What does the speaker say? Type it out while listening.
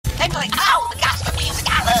play all the gospel music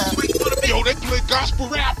I love. Yo, they play gospel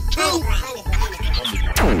rap too.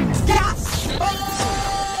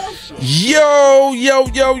 Yo,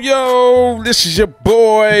 this is your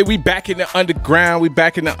boy. We back in the underground.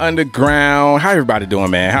 How everybody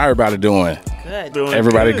doing, man? How everybody doing? Good.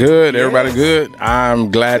 Everybody good? Yes. Everybody good? I'm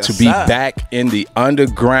glad to be back in the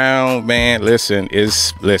underground, man. Listen,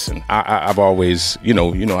 I've always, you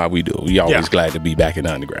know how we do. We always glad to be back in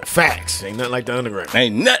the underground. Facts. Ain't nothing like the underground.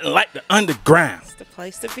 Ain't nothing like the underground. It's the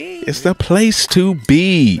place to be. It's the place to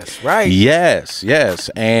be. That's right. Yes.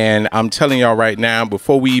 And I'm telling y'all right now,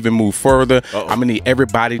 before we even move further, I'm going to need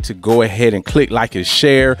everybody to go ahead and click like and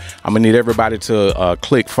share. I'm going to need everybody to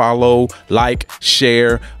click follow, like,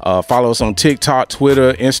 share, follow us on TikTok,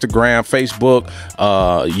 Twitter, Instagram, Facebook,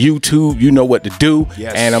 YouTube. You know what to do.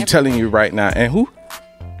 Yes. And I'm telling you right now, and who?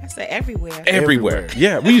 I say everywhere. Everywhere.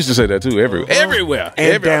 Yeah, we used to say that too. Everywhere.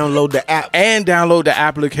 And download the app. And download the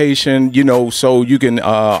application, so you can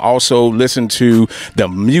also listen to the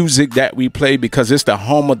music that we play, because it's the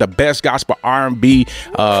home of the best gospel R&B,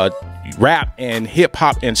 rap and hip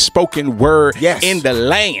hop and spoken word in the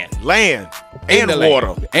land. And the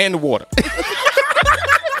water. And the water.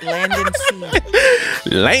 Land and sea.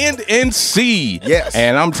 Land and sea. Yes.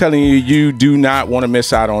 And I'm telling you, you do not want to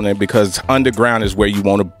miss out on it, because underground is where you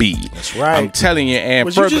want to be. That's right. I'm telling you. And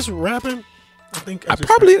Was you just rapping? I think I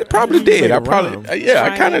probably did. I probably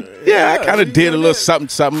I kind of did a little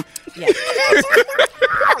something. Yeah.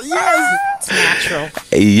 It's natural.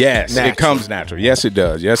 Yes, it comes natural. Yes, it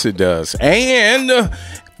does. And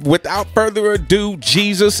without further ado,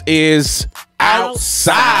 Jesus is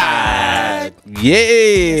outside.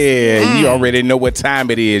 Yeah, you already know what time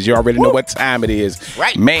it is.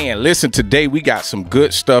 Right. Man, listen, today we got some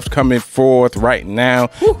good stuff coming forth right now.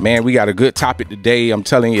 Man, we got a good topic today. I'm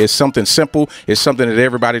telling you, it's something simple. It's something that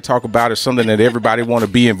everybody talk about. It's something that everybody want to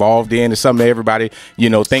be involved in. It's something that everybody,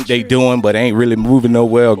 think they doing, but ain't really moving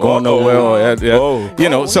nowhere or going nowhere.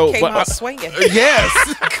 So came out swinging.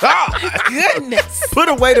 Yes. God. Goodness. Put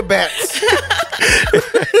away the bats.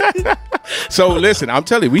 So listen, I'm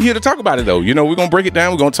telling you, we here to talk about it though. We're gonna break it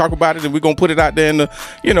down, we're gonna talk about it, and we're gonna put it out there in the,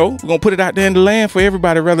 we're gonna put it out there in the land for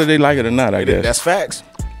everybody, whether they like it or not, I guess. That's facts.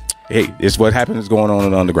 Hey, it's what happens going on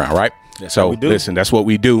in the underground, right? So listen, that's what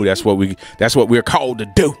we do. That's what we're called to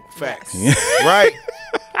do. Facts. Right.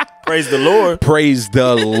 Praise the Lord. Praise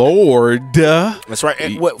the Lord. That's right.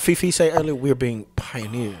 And what Fifi said earlier, we're being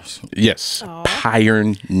pioneers. Yes.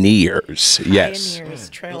 Pioneers. Yes.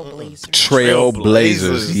 Pioneers,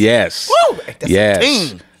 Trailblazers. Yes. Woo! That's yes. a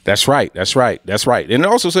team. That's right. And it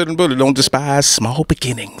also said in the book, don't despise small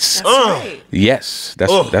beginnings. That's right. Yes.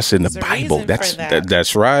 That's in the Bible.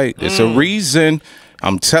 That's right. It's a reason.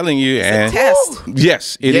 I'm telling you. It's a test.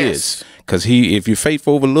 Yes, it is. Because if you're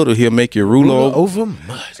faithful over little, he'll make you ruler over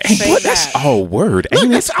much. That's all word,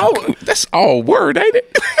 ain't it? That's all word, ain't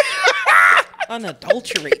it?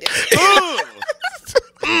 Unadulterated.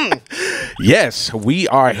 Yes, we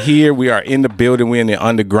are here. We are in the building. We're in the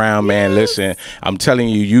underground, man. Listen, I'm telling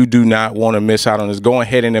you, you do not want to miss out on this. Go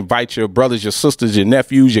ahead and invite your brothers, your sisters, your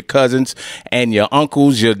nephews, your cousins, and your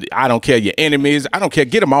uncles, I don't care, your enemies. I don't care.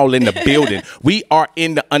 Get them all in the building. We are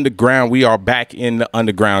in the underground. We are back in the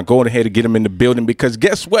underground. Go ahead and get them in the building, because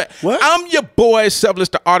guess what? I'm your boy, Selfless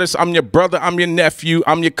the Artist. I'm your brother. I'm your nephew.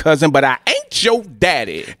 I'm your cousin, but I ain't your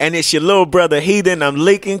daddy. And it's your little brother, Heathen. I'm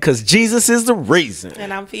leaking because Jesus is the reason.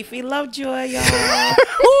 And I'm Fifi Lovejoy, y'all.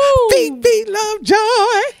 Fifi Lovejoy.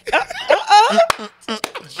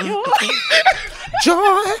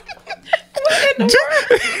 Joy. What in the world?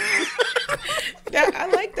 I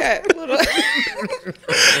like that.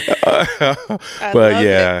 But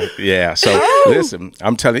yeah. So listen,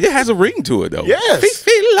 I'm telling you, it has a ring to it though. Yes.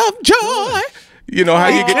 Fifi Lovejoy. You know how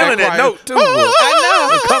you get killing that note too. I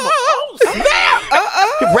know. Come on.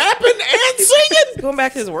 Rapping and singing. Going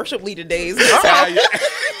back to his worship leader days.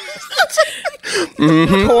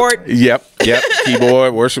 Chord. Yep.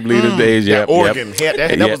 Keyboard, worship leader days. Yep. Organ.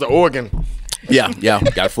 That was the organ. Yeah.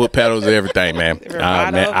 Got foot pedals and everything, man.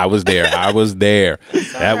 Man, I was there. That was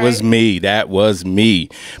me.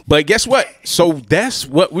 But guess what? So that's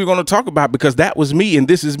what we're going to talk about, because that was me and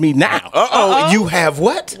this is me now. You have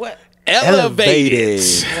what? What? Elevated.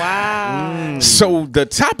 Wow. So the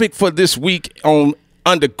topic for this week on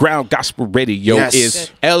Underground Gospel Radio is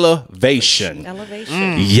elevation.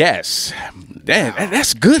 Yes. Damn,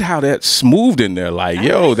 that's good how that smoothed in there. Like,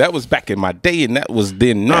 yo, that was back in my day and that was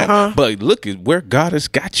then now. But look at where God has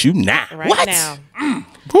got you now. Right now.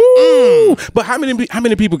 But how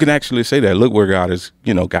many people can actually say that? Look where God has,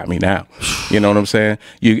 got me now. You know what I'm saying?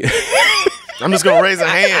 I'm just gonna raise a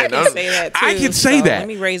hand. I can say that too. I can say that. Let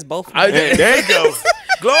me raise both of them. There you go.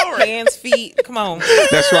 Glory. Hands, feet. Come on.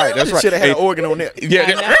 That's right. That's right. Should have had And- an organ on that.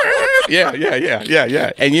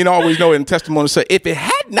 yeah. And you know, always know in testimony say, if it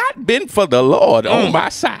had not been for the Lord on my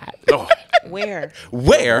side, Where?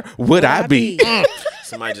 where would I be?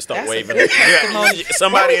 Somebody just start That's a waving. good testimony.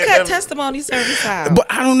 Somebody Why we in cut them- testimony service out? But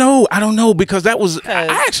I don't know because that was I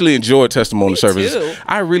actually enjoyed testimony service. too.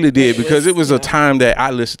 I really did because it was a time that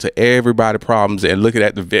I listened to everybody's problems and looking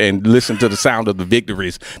at and listen to the sound of the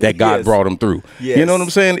victories that God Yes. brought them through. Yes. You know what I'm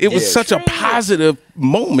saying? It was Yes. such a positive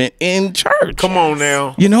moment in church. Come on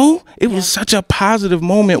now. You know, it was such a positive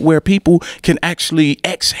moment where people can actually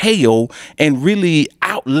exhale and really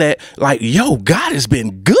outlet like, yo, God has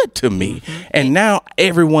been good to me. And now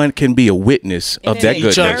everyone can be a witness of And that it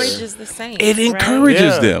goodness. encourages the saints. It right? encourages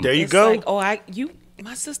Yeah, them. there you It's go. like, oh,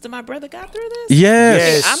 my sister, my brother got through this. Yes.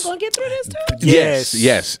 Yes. I'm gonna get through this too. Yes. Yes.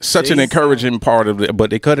 Yes. Such an See? encouraging part of it, but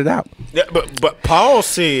they cut it out. Yeah, but Paul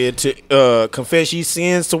said to confess ye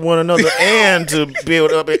sins to one another and to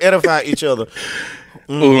build up and edify each other.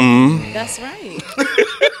 That's right.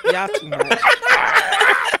 Y'all too much.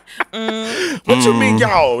 What you mean,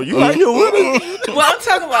 y'all? You out here with us? Well, I'm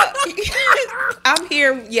talking about. I'm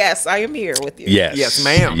here. Yes, I am here with you. Yes. Yes,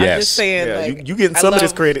 ma'am. Yes. I'm just saying. Yeah, like, you getting I some of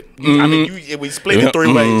this love- credit. I mean, we split it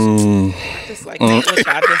 3 ways. Just like that, which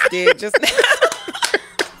I just did just now.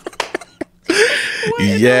 What in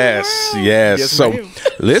the Yes, world? yes. Yes, So, ma'am.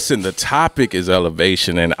 listen, the topic is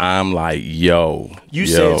elevation, and I'm like, yo, You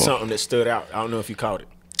yo. said something that stood out. I don't know if you caught it.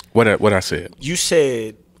 What I said? You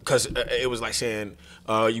said, because it was like saying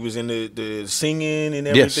you was in the singing and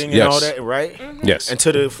Yes, everything and all yes. that, right? Yes. And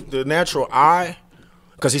to the natural eye,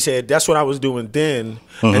 because he said, that's what I was doing then,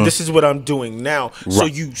 and this is what I'm doing now. So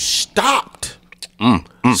Right. you stopped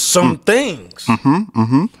some things.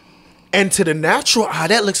 And to the natural eye,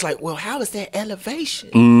 that looks like, well, how is that elevation?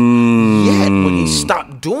 Yet, when he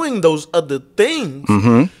stopped doing those other things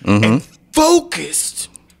and focused.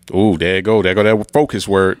 Ooh, there you go. There go that focus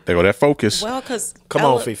word. There go that focus. Well, because Come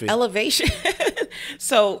on, Fifi. elevation.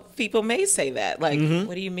 So people may say that, like,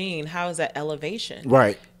 what do you mean? How is that elevation?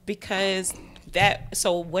 Right. Because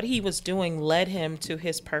so what he was doing led him to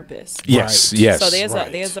his purpose. Yes, Right. yes. So there's Right.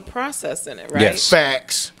 there's a process in it, right? Yes.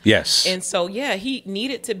 Facts. Yes. And so yeah, he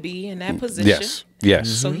needed to be in that position. Yes. Yes.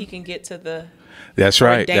 So he can get to the That's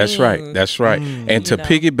right. That's right. ordained, That's right. And to know.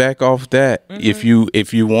 piggyback off that, if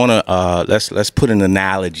you want to let's put an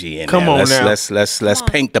analogy in Come there. on now. Let's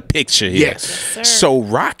paint the picture here. Yes. sir. So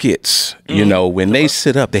rockets, you know, when they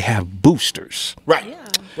sit up, they have boosters. Right. Yeah.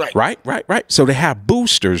 Right. Right. So they have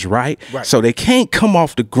boosters, right? Right. So they can't come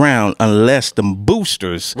off the ground unless them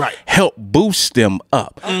boosters Right. help boost them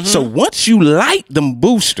up. So once you light them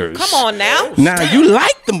boosters, Come on now. now you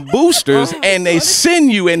like them boosters and they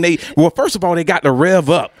send you and first of all, they got to rev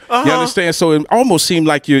up. You understand? So it almost seemed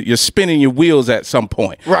like you're spinning your wheels at some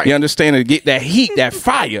point. Right. You understand? To get that heat, that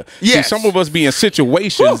fire. Yes. See, some of us be in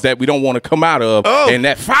situations that we don't want to come out of and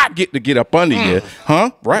that fire get up under you.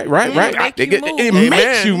 Huh? Right. make you move. It Amen.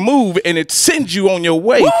 makes you move and it sends you on your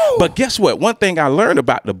way. But guess what? One thing I learned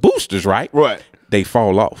about the boosters, right? What? They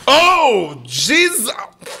fall off. Oh, Jesus.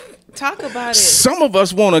 Talk about it. Some of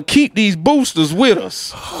us want to keep these boosters with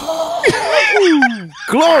us.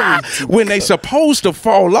 Glory. When they supposed to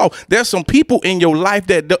fall off. There's some people in your life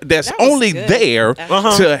that's That was only good. there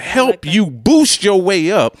Uh-huh. to I help like that. you boost your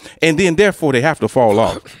way up, and then therefore they have to fall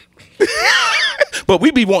off. But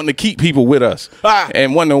we be wanting to keep people with us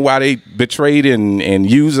and wondering why they betrayed and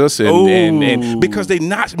use us and because they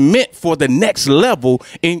not meant for the next level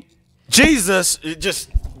in Jesus, it just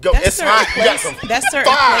go. That's It's certain hot. You got place, some that's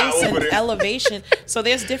certain fire place over and there. elevation. So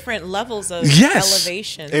there's different levels of Yes.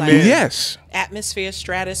 elevation. Amen. Like yes. atmosphere,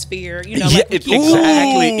 stratosphere, you know, Yeah, like we keep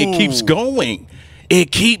exactly. Ooh. It keeps going.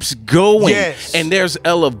 It keeps going. Yes. And there's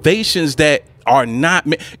elevations that are not,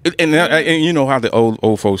 and you know how the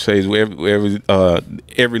old folks say,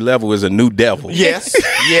 every level is a new devil. Yes.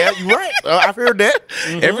 Yeah, you're right. I've heard that.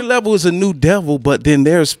 Every level is a new devil, but then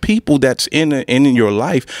there's people that's in your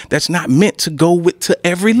life that's not meant to go to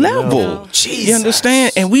every level. No. Jesus. You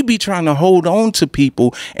understand? And we be trying to hold on to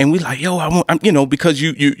people, and we like, yo, I'm because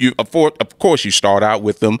you of course you start out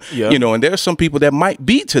with them, Yeah. and there's some people that might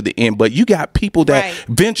be to the end, but you got people that Right.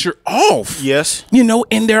 venture off, Yes.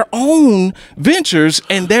 in their own ventures,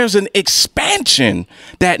 and there's an expansion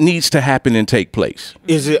that needs to happen and take place.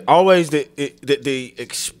 Is it always that they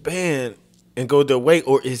expand and go their way,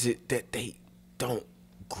 or is it that they don't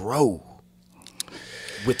grow?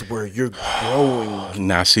 with where you're growing.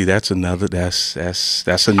 Now, see, that's another. That's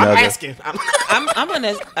I'm another. asking. I'm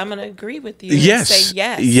gonna agree with you. Yes. And say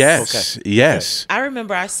yes. Yes. Okay. Yes. I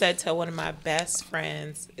remember I said to one of my best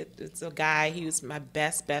friends, it's a guy, he was my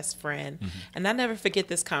best friend. And I never forget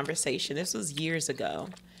this conversation. This was years ago.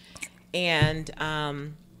 And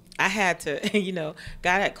I had to,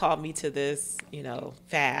 God had called me to this,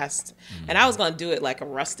 fast. And I was going to do it like a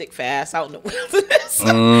rustic fast out in the wilderness.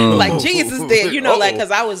 Like Jesus did, like,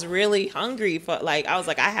 because I was really hungry for, like, I was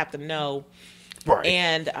like, I have to know. Right.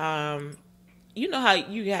 And, you know how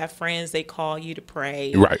you have friends, they call you to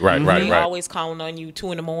pray. Right. They always calling on you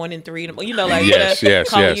 2 a.m, 3 a.m, like Yes,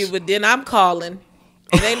 calling yes. you, but then I'm calling.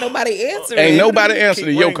 And ain't nobody answering. Ain't nobody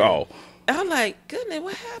answering your ringing. call. I'm like, goodness,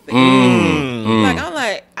 what happened? Like, I'm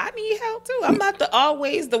like, I need help too. I'm not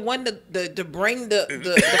always the one to bring the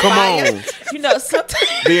Come fire. on.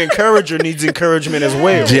 Sometimes. The encourager needs encouragement as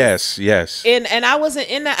well. Yes. And I wasn't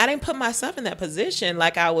in that. I didn't put myself in that position.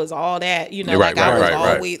 Like I was all that. Right, like I was right.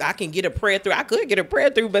 always. I can get a prayer through. I could get a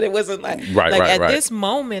prayer through, but it wasn't like. Right, like right, at right. this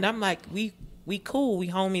moment, I'm like, we cool. We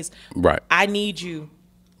homies. Right. I need you.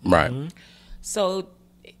 Right. So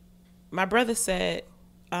my brother said,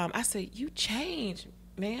 I said, you changed,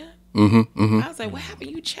 man. I was like, what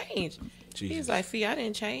happened? You changed. He's like, Fee, I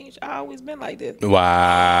didn't change. I always been like this.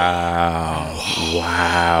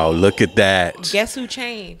 Wow. Look at that. Guess who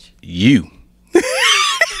changed? You. So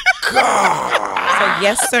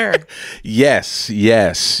yes, sir. Yes.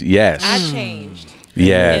 I changed.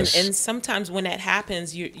 Yes. And sometimes when that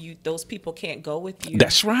happens, you those people can't go with you.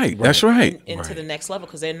 That's right. That's right. Into the next level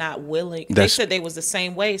because they're not willing. They That's- said they was the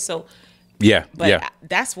same way. So, Yeah. but Yeah.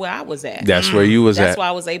 that's where I was at. That's where you was That's at. why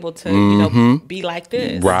I was able to, be like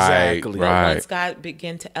this. Right. Exactly. Right. Once God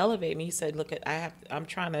began to elevate me, He said, "Look, I'm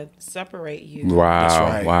trying to separate you." Wow.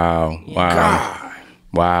 right. Wow. Wow. God.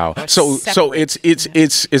 Wow. So separate.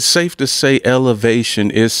 it's safe to say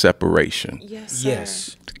elevation is separation. Yes, sir.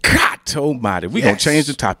 Yes. God almighty. We're gonna Yes. change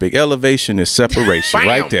the topic. Elevation is separation. Bam.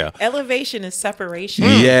 Right there. Elevation is separation.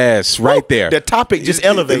 Yes, right there. The topic just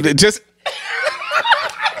elevated. Just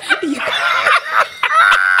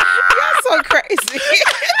That's so crazy.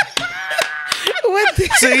 What the,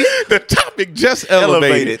 see the topic just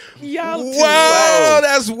elevated. y'all too Wow,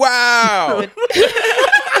 that's wow.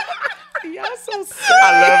 Y'all so sick.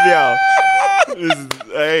 I love y'all. This is,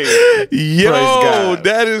 hey. Yo, God.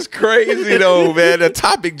 that is crazy though, man. The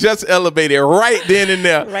topic just elevated right then and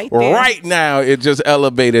there. Right there. Right now, it just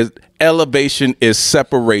elevated. Elevation is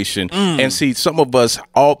separation. And see, some of us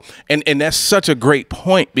all, and that's such a great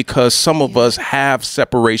point because some of us have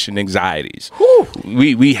separation anxieties.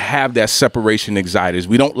 We have that separation anxieties.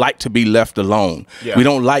 We don't like to be left alone. Yeah. We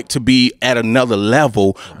don't like to be at another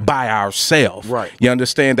level by ourselves. Right. You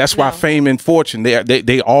understand? That's why No. fame and fortune,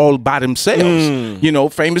 they all by themselves.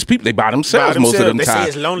 Famous people, they by themselves most of them They say times.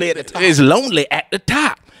 it's lonely at the top. It's lonely at the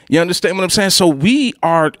top. You understand what I'm saying? So we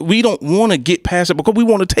don't want to get past it because we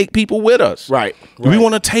want to take people with us. Right. We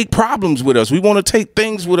want to take problems with us. We want to take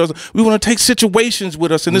things with us. We want to take situations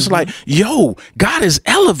with us. And it's like, yo, God is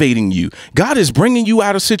elevating you. God is bringing you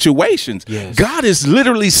out of situations. Yes. God is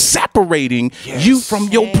literally separating you from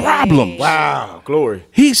your problems. Wow. Glory.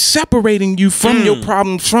 He's separating you from your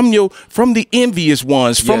problems, from the envious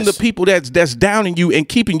ones, from Yes. the people that's downing you and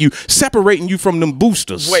keeping you, separating you from them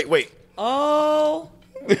boosters. Wait. Oh,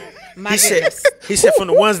 my He goodness. said from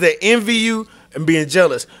the ones that envy you and being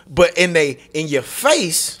jealous, but in your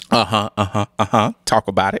face, Talk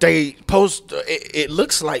about it. they post. It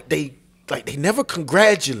looks like they never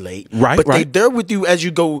congratulate, Right, But they right. there with you as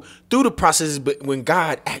you go through the process. But when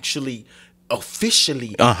God actually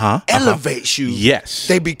officially elevates you, Yes.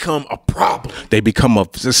 they become a problem. They become a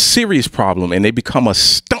serious problem, and they become a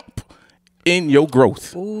stump in your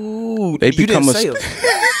growth. Ooh, They you become didn't a say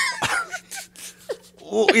it.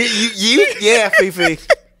 Ooh, yeah, Fifi.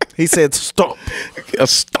 He said stump. A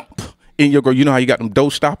stump in your growth. You know how you got them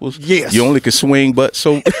door stoppers? Yes. You only can swing, but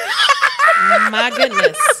so My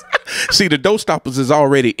goodness. see, the door stoppers is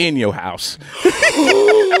already in your house.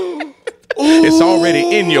 It's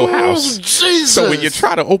already in your house. Jesus. So when you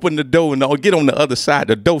try to open the door and get on the other side,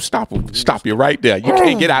 the door stop will stop you right there. You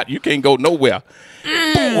can't get out. You can't go nowhere.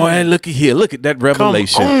 Boy, looky here. Look at that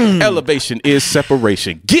revelation. Elevation is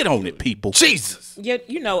separation. Get on it, people. Jesus. Yeah,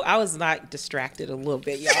 I was like distracted a little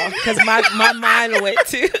bit, y'all, because my mind went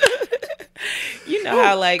to,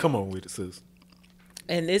 how like, Come on with it, sis.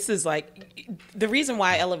 and this is like the reason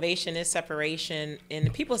why elevation is separation,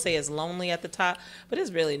 and people say it's lonely at the top, but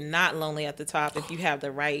it's really not lonely at the top if you have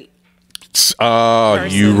the right. Oh,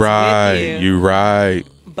 Persons you with right. you. You right.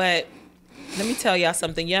 But let me tell y'all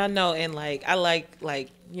something, y'all know, and like I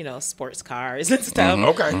like sports cars and stuff.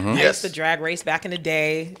 Okay. I Yes. used to drag race back in the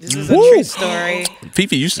day. This is a true story.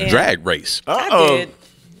 Fifi used to Yeah. drag race. I did.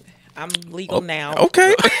 I'm legal now.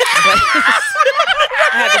 Okay. I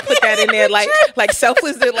had to put that in there like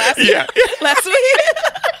Selfless did last week.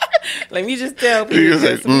 Let me just tell people, You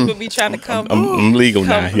say, because people be trying to come. I'm legal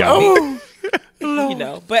now. come-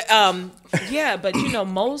 Yeah. But but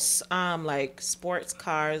most like sports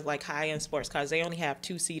cars, like high-end sports cars, they only have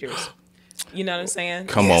 2-seaters. You know what I'm saying?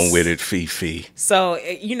 Come on with it, Fifi. So,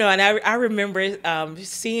 and I remember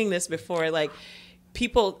seeing this before, like,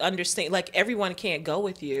 people understand, like, everyone can't go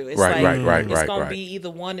with you. It's Right, like, right, it's right, going right. to be either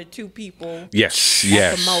 1 or 2 people. Yes, At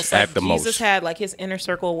yes. the most. At Like, the Jesus most. had, like, his inner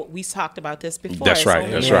circle. We talked about this before. That's It's right,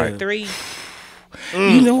 only that's like right. 3.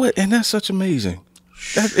 You know what? And that's such amazing.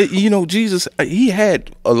 Jesus, he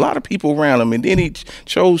had a lot of people around him, and then he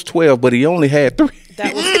chose 12, but he only had 3.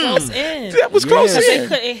 That was close in. That was close Because they in.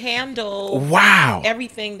 couldn't handle Wow.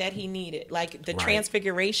 everything that he needed. Like the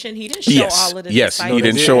transfiguration, he didn't show all of the Yes, disciples. he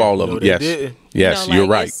didn't they show didn't. all of No, them. they Yes, didn't. yes, Like, you're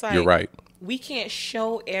right. it's like, You're right. We can't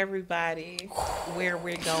show everybody where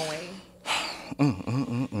we're going.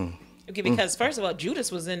 Okay, because first of all,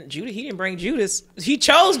 Judas was in Judas. He didn't bring Judas. He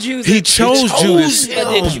chose Judas. He chose Judas.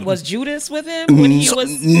 But was Judas with him when he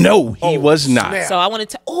was? No, he was not. snap. So I wanted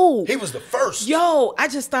to. Oh, He was the first. yo! I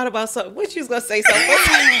just thought about something. What you was gonna say? Something?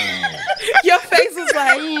 Your face was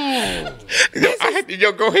like,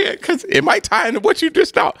 Yo, go ahead, because it might tie into what you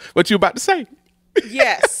just thought, what you about to say.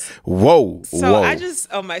 yes. Whoa, So whoa. I just,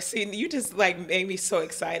 you just like made me so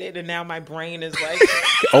excited, and now my brain is like,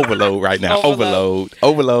 Overload right now. Overload.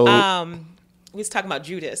 Overload. we was talking about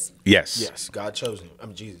Judas. Yes. Yes, God chose him.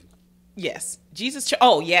 I'm Jesus. Yes, Jesus.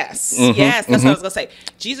 Yes, Mm-hmm, yes. That's what I was gonna say.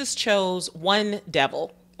 Jesus chose one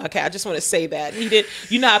devil. Okay, I just want to say that he did.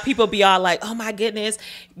 You know how people be all like, "Oh my goodness,"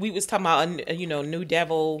 we was talking about, new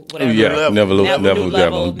devil, whatever. Yeah, never New devil,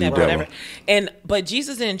 level, new whatever. devil. But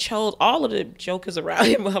Jesus didn't chose all of the jokers around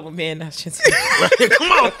him. Well, man, I should say.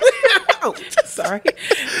 Come on. Sorry,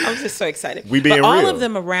 I'm just so excited. We being but all real. of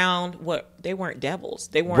them around, they weren't devils.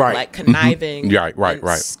 They weren't Right. like conniving, Right, and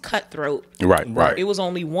right. cutthroat. Right. It was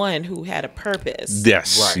only one who had a purpose.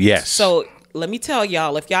 Yes, Right. yes. So let me tell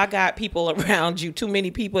y'all, if y'all got people around you, too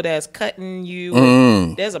many people that's cutting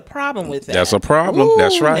you, there's a problem with that. That's a problem.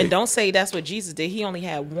 That's right. And don't say that's what Jesus did. He only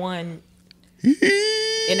had one,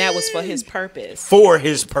 and that was for his purpose. For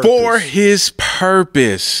his purpose. For his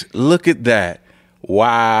purpose. Look at that.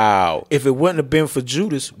 Wow. If it wouldn't have been for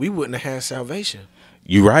Judas, we wouldn't have had salvation.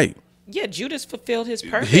 You're right. Yeah, Judas fulfilled his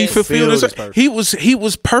purpose. He fulfilled his purpose. He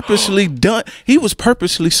was purposely done. He was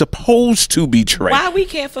purposely supposed to betray. Why we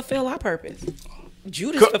can't fulfill our purpose?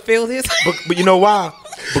 Judas fulfilled his. But you know why?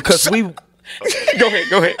 Because we Go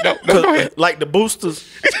ahead. No, go ahead. like the boosters.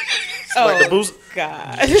 Oh Like the boost-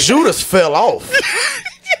 God! Judas fell off.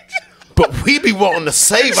 But we be wanting to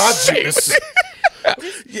save our Judas.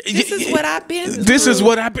 This is what I've been through. This is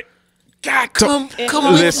what I've been. God, Come And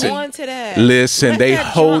on. Listen. on to that. Listen, Let they that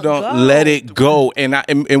hold junk on, go. let it go. And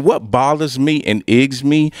what bothers me and eggs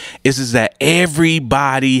me is that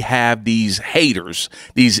everybody have these haters,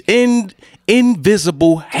 these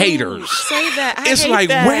invisible haters. Say that. I It's hate like,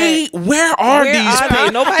 that. where are Where these are they?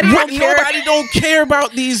 people? Nobody What- don't care. Nobody don't care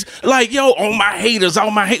about these. Like, yo, all my haters,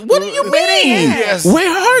 all my hate. What do you Where they mean? at? Yes.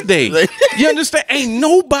 Where are they? You understand? Ain't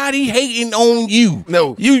nobody hating on you.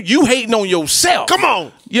 No. You hating on yourself. Come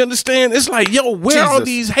on. You understand? It's like, yo, where are Jesus.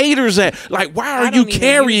 these haters at? Like, why I are don't you even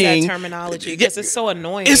carrying use that terminology because it's so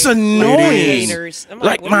annoying. It's Like, annoying. haters. I'm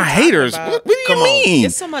Like, what my are you talking haters. about? What do you Come on. mean?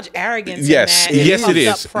 It's so much arrogance. Yes, in that. yes, it puffed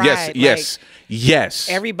is. up pride. Yes, yes, yes.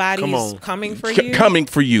 Like, everybody's Come on. coming for you. Coming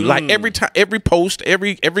for you, like every time, every post,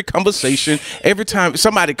 every conversation, every time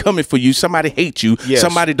somebody coming for you, somebody hate you, Yes.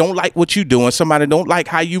 somebody don't like what you doing, somebody don't like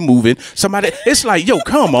how you moving, somebody. It's like, yo,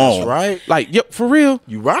 come on, right. Like, yo, for real,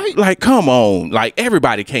 You right. Like, come on, like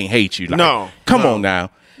everybody can't hate you. Like, No, come no. on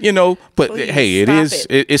now. You know, but Please, hey, it stop is.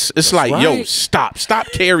 it. It's like, yo, right.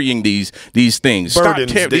 stop carrying these things. Burdens Stop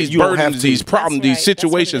that these you don't have burdens, to. these problems, That's these right.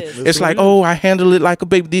 That's what it situations. is. It's like, oh, I handle it like a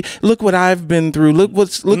baby. Look what I've been through. Look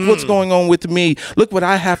what's going on with me. Look what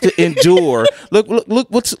I have to endure. look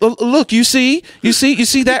look. You see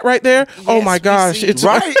that right there? Oh Yes, my we gosh, see. it's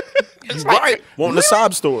Right. Right. Wanting a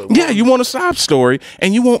sob story. yeah, you want a sob story,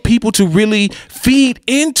 and you want people to really feed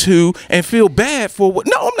into and feel bad for what?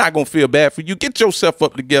 No, I'm not gonna feel bad for you. Get yourself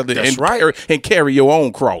up together That's and right. carry your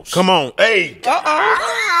own cross. Come on. Hey.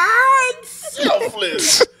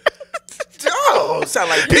 Selfless. Oh, sound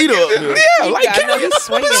like Peter up here. Yeah, like I know he's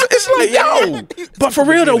swinging. it's like, yo. But for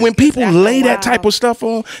real though, when people After a lay that while. type of stuff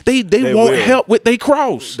on, they They won't will. help with they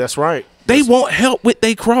cross. That's right. They want help with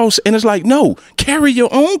their cross, and it's like, no, carry your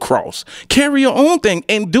own cross, carry your own thing,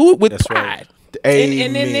 and do it with That's pride. right. Amen.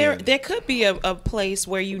 And then there could be a place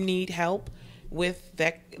where you need help with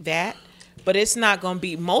that. But it's not going to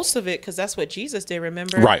be most of it, because that's what Jesus did.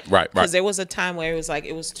 Remember, Right. Because there was a time where it was like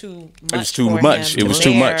it was too much. It was too for much. him It was to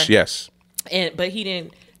too bear. much. Yes. But he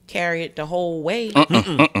didn't carry it the whole way.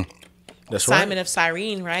 That's Simon right. of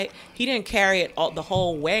Cyrene, right? He didn't carry it the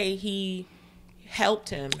whole way. He helped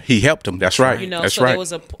him. He helped him. That's right. You know, That's so right. there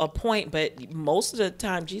was a point, but most of the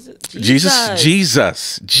time, Jesus had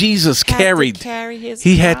carried. to carry his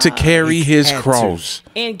He had to cross. carry his had to. cross.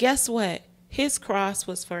 And guess what? His cross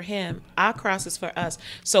was for him. Our cross is for us.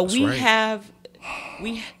 So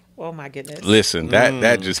oh my goodness. Listen,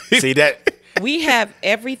 that just See that? We have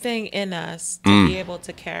everything in us to be able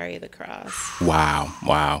to carry the cross.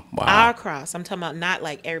 wow. Our cross. I'm talking about not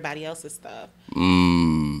like everybody else's stuff.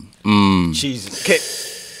 Jesus.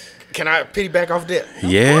 Can I piggyback off that?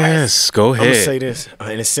 Yes, go I'm gonna ahead. say this,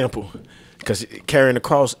 and it's simple, because carrying the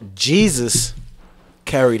cross, Jesus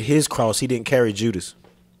carried his cross. He didn't carry Judas.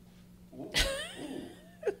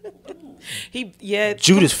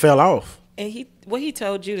 Judas fell off. And he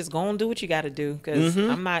told Judas, go and do what you got to do, because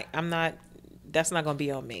I'm not. That's not gonna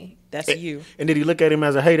be on me. That's you. And did he look at him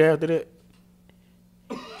as a hater after that?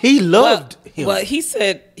 He loved him. Well, he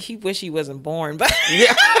said he wished he wasn't born, but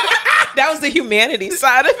that was the humanity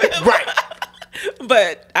side of it, Right.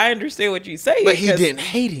 But I understand what you say. But he didn't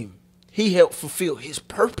hate him. He helped fulfill his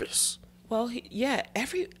purpose. Well,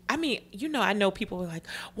 I know people were like,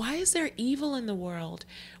 why is there evil in the world?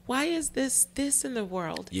 Why is this in the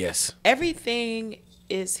world? Yes. Everything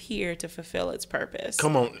is here to fulfill its purpose.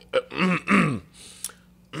 Come on.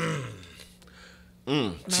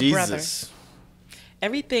 Jesus. Brother.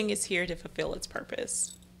 Everything is here to fulfill its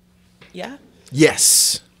purpose. Yeah?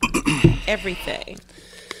 Yes. Everything.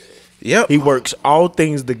 Yep. He works all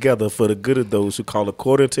things together for the good of those who call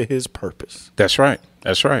according to his purpose. That's right.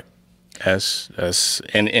 That's right. That's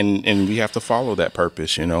and we have to follow that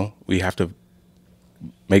purpose, you know. We have to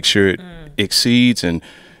make sure it exceeds, and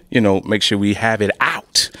make sure we have it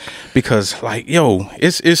out, because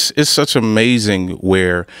it's such amazing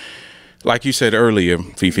where, like you said earlier,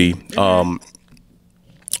 Fifi,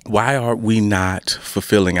 why are we not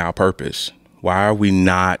fulfilling our purpose? Why are we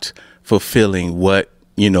not fulfilling what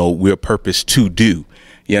we're purposed to do?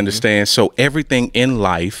 You understand? So everything in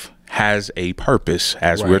life has a purpose,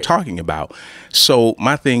 as we're talking about. So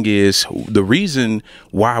my thing is, the reason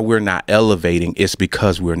why we're not elevating is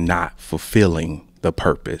because we're not fulfilling the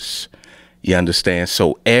purpose. You understand?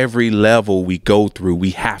 So every level we go through, we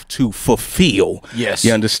have to fulfill. Yes.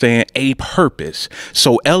 You understand? A purpose.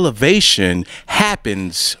 So elevation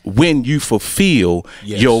happens when you fulfill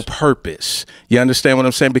your purpose. You understand what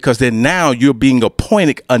I'm saying? Because then now you're being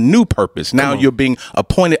appointed a new purpose. Now you're being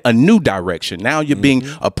appointed a new direction. Now you're being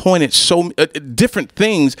appointed so different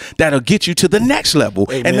things that'll get you to the next level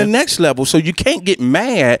and the next level. So you can't get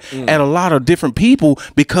mad at a lot of different people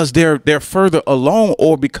because they're further along,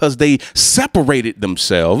 or because they separated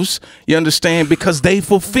themselves. You understand? Because they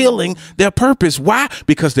fulfilling their purpose. Why?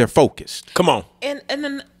 Because they're focused. Come on. And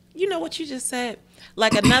then you know what you just said.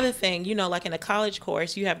 Like another thing, like in a college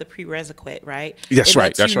course, you have the prerequisite, right? That's It right.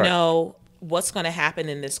 lets That's you right. know what's going to happen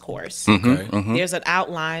in this course. There's an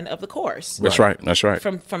outline of the course. That's right. That's right.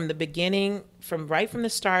 From the beginning, from the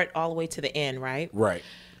start all the way to the end, right? Right.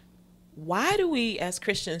 Why do we as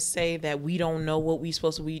Christians say that we don't know what we're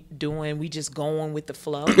supposed to be doing? We just going with the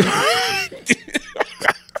flow?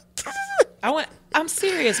 I'm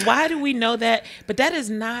serious. Why do we know that? But that is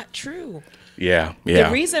not true. Yeah. The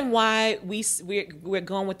reason why we're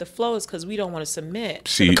going with the flow is because we don't want to submit.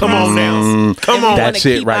 See, Come on now. Come on. That's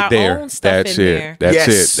it right there. That's it.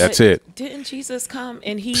 Yes. That's it. Didn't Jesus come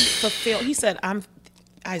and he fulfilled? He said,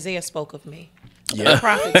 Isaiah spoke of me. The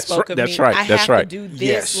prophet spoke of That's me. right. I That's have right. to do this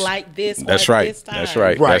Yes. like this. That's at right. This time. That's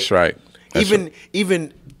right. Right. That's right. That's right.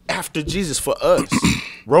 Even after Jesus for us,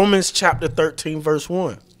 Romans chapter 13 verse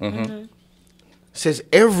 1 says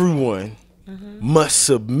everyone must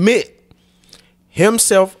submit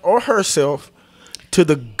himself or herself to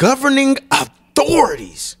the governing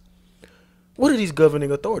authorities. What are these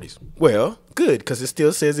governing authorities? Well, good, because it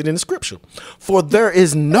still says it in the scripture. For there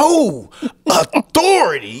is no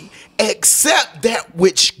authority except that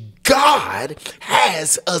which God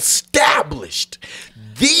has established.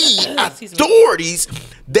 The authorities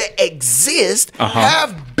that exist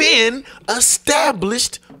have been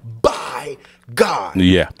established by God.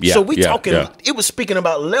 Yeah. So we talking, it was speaking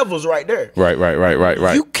about levels right there.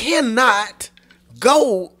 Right. You cannot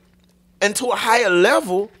go into a higher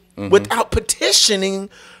level without petitioning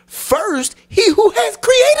first he who has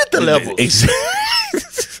created the levels.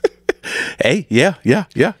 Hey, yeah.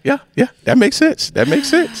 That makes sense.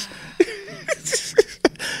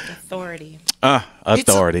 Authority.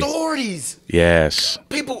 Authority. It's authorities. Yes.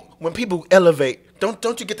 When people elevate,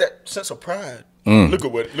 don't you get that sense of pride? Look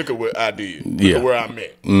at what I did. Look at where I'm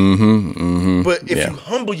at. But if you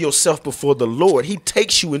humble yourself before the Lord, He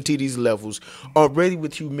takes you into these levels already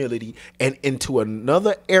with humility and into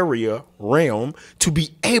another realm to be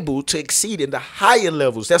able to exceed in the higher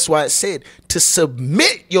levels. That's why it said to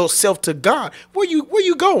submit yourself to God. Where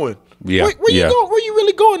you going? Yeah, Where you going? Where you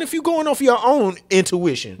really going if you're going off your own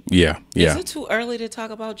intuition? Yeah. Is it too early to talk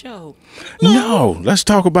about Job? No, let's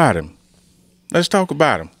talk about him.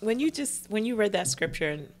 When you read that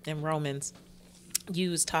scripture in Romans, you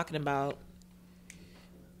was talking about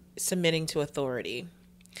submitting to authority.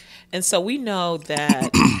 And so we know that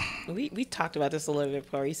we talked about this a little bit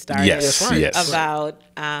before we started. Yes, yes. About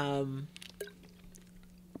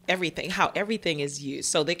everything, how everything is used.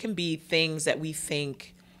 So there can be things that we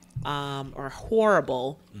think are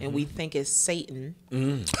horrible and we think is Satan,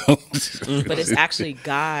 but it's actually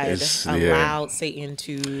God allowed Satan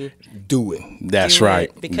to do it. That's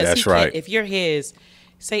right. Because that's right. If you're his,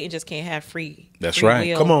 Satan just can't have free. That's free right.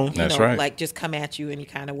 will, Come on. That's right. Like just come at you any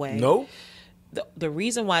kind of way. No. The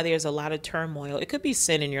reason why there's a lot of turmoil, it could be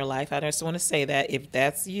sin in your life. I just want to say that if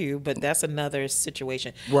that's you, but that's another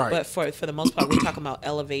situation. Right. But for the most part, we're talking about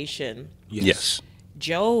elevation. Yes.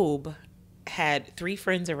 Job had 3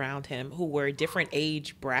 friends around him who were different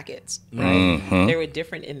age brackets, right? They were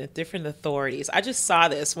different in the different authorities. I just saw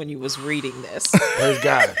this when you was reading this. Praise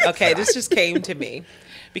God. Okay, this just came to me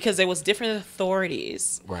because there was different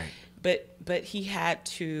authorities. Right. But he had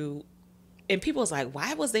to, and people was like,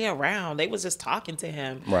 why was they around? They was just talking to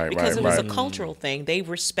him. Right, because right, it was right. a cultural thing. They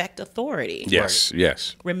respect authority. Yes.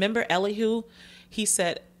 Yes. Remember Elihu? He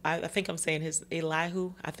said, I think I'm saying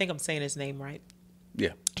Elihu. I think I'm saying his name right.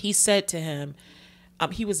 Yeah. He said to him,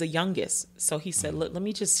 he was the youngest. So he said, let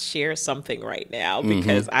me just share something right now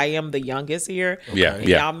because I am the youngest here. Yeah, And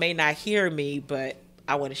yeah. y'all may not hear me, but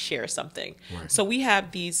I want to share something. Right. So we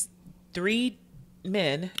have these 3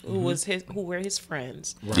 men who were his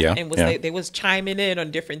friends. Right. Yeah, And yeah. they was chiming in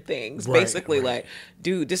on different things. Right, Basically like,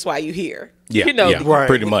 dude, this is why you here. Yeah, You know, yeah, Right.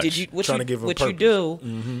 pretty much. Did you, what Trying you, to give him what you purpose.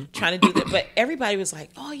 do, trying to do that. But everybody was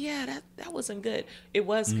like, oh yeah, that wasn't good. It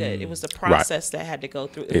was good. It was the process that had to go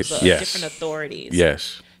through. It was Yes. different authorities.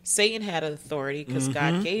 Yes. Satan had an authority because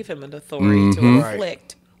God gave him an authority to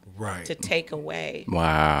inflict, Right. to take away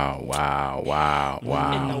Wow.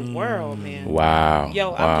 in the world, man. Wow.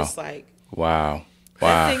 Yo, wow. I'm just like, Wow.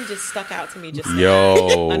 that thing just stuck out to me just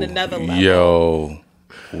Yo. on another level. Yo.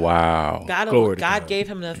 Wow. Glory to God God. gave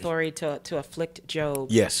him an authority to afflict Job.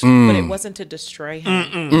 Yes. But it wasn't to destroy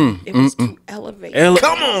him. It was to elevate him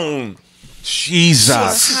Come on.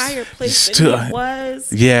 Jesus. to a higher place To- than he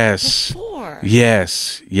was Yes. before.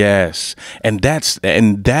 Yes. And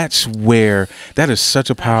that's where that is such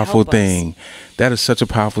a powerful help us. thing. That is such a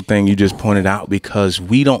powerful thing you just pointed out because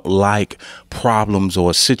we don't like problems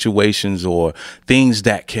or situations or things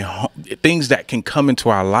that can come into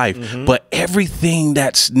our life. But everything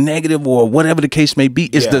that's negative or whatever the case may be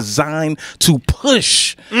is Yeah. designed to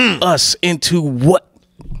push us into what.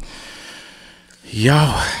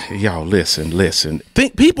 Y'all, listen.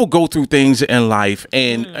 Think people go through things in life,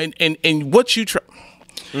 and what you try.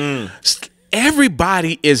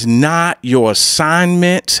 Everybody is not your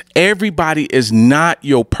assignment. Everybody is not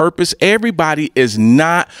your purpose. Everybody is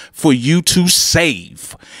not for you to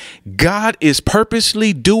save. God is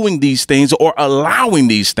purposely doing these things or allowing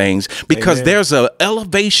these things because Amen. there's an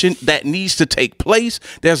elevation that needs to take place.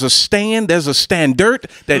 There's a standard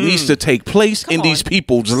that needs to take place in these on.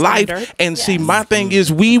 people's life. Standard. And see, Yes. my thing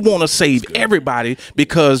is we want to save everybody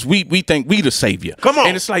because we think we the savior. Come on.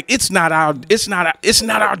 And it's like it's not our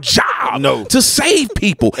job No. to save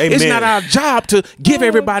people. It's Amen. not our job to give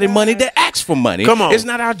everybody money that asks for money. Come on. It's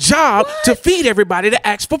not our job to feed everybody that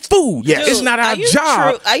asks for food. Yes. It's not our Are you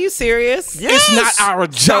job. Are you serious? It's not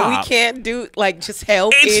our So job. we can't do like just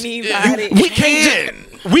help anybody. We can't.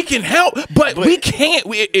 We can help, but we can't.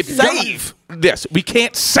 Save. Yes, we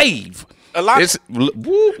can't save. A lot. It's,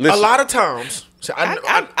 A lot of times. So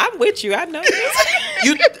I'm with you. I know this.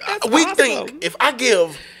 we awesome. think if I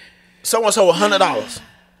give so and so $100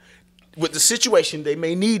 with the situation, they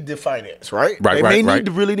may need the finance, right? Right, They right, may right.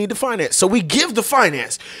 really need the finance. So we give the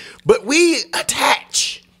finance, but we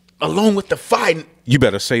attach along with the finance. You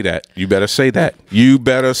better say that. You better say that. You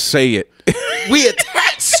better say it. We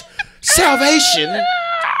attach salvation,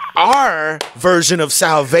 our version of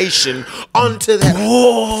salvation, onto that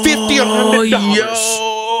 $50 or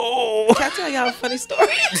 $100. Yo. Can I tell y'all a funny story?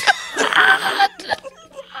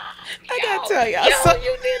 I gotta tell y'all. So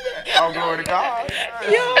you did that. Oh, glory to God.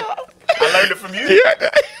 Yo. I learned it from you.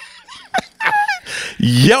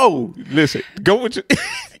 Yo, listen, go with your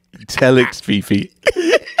tell it, Fifi.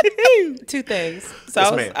 Two things. So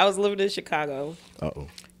Yes, I was living in Chicago. Uh-oh.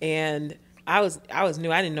 And I was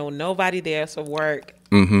new. I didn't know nobody there. So work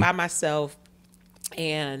by myself.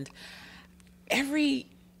 And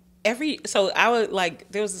so I would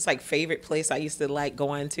like, there was this like favorite place I used to like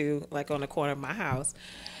going to, like on the corner of my house.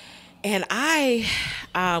 And I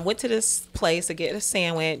went to this place to get a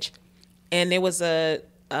sandwich, and there was a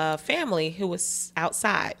family who was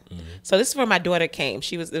outside. So this is where my daughter came.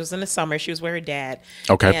 It was in the summer. She was with her dad.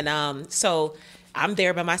 Okay. And so I'm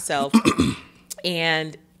there by myself,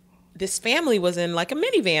 and this family was in like a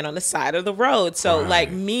minivan on the side of the road. So like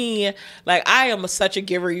me, like I am such a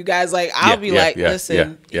giver, you guys. Like I'll be like,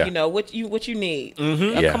 listen, you know what you need.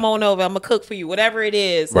 Come on over. I'm gonna cook for you, whatever it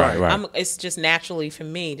is. Right. It's just naturally for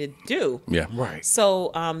me to do. Yeah. Right. So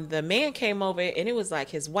the man came over, and it was like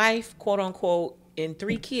his wife, quote unquote, and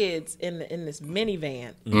 3 kids in this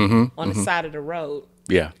minivan on the side of the road.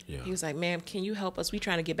 Yeah. He was like, "Ma'am, can you help us? We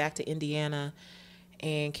trying to get back to Indiana,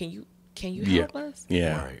 and can you help us?"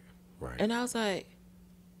 Yeah. Right. And I was like,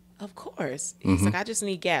 "Of course." He's like, "I just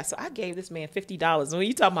need gas." So I gave this man $50. When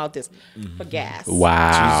you talking about this for gas?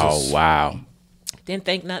 Wow. Jesus. Wow. Didn't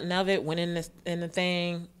think nothing of it. Went in the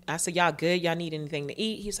thing. I said, "Y'all good? Y'all need anything to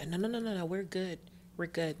eat?" He's like, No. We're good. We're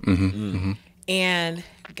good." And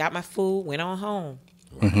got my food. Went on home.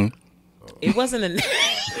 It wasn't a.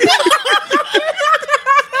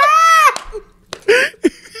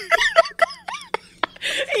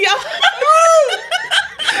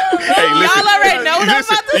 Hey, listen, Y'all already know what I'm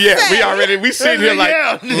about to say. we sitting here like,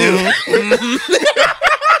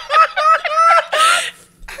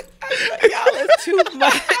 Y'all is too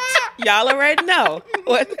much. Y'all already know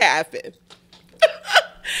what happened.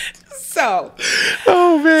 So,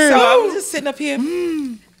 oh man. so I was just sitting up here,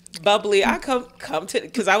 bubbly. I come to,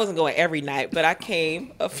 because I wasn't going every night, but I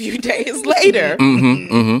came a few days later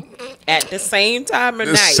at the same time of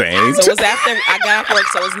night. same So it was after I got off work,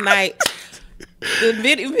 so it was night. The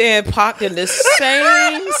minivan parked in the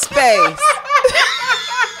same space.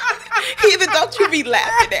 Either don't you be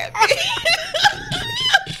laughing at me.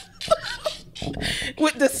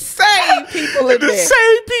 With the same people in there.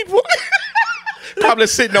 Same people. Probably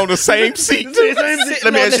sitting on the same seat. Sitting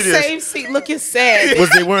Let me on ask the you this. same seat looking sad. Was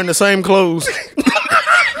they wearing the same clothes?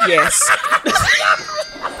 Yes.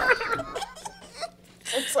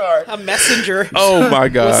 I'm sorry. A messenger Oh my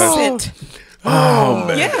was God. sent. Oh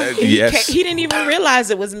man. Yeah. Yes. He didn't even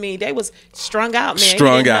realize it was me. They was strung out, man. He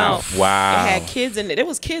Strung didn't out. know. Wow. It had kids in it. There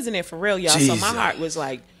was kids in there for real, y'all. So Jesus. my heart was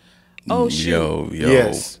like, oh shoot. Yo.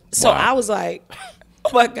 Yes. So Wow. I was like,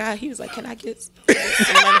 oh my God. He was like, can I get some money?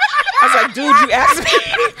 I was like, dude, you asked me.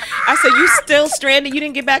 I said, you still stranded? You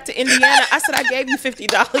didn't get back to Indiana? I said, I gave you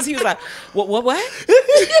 $50. He was like, what?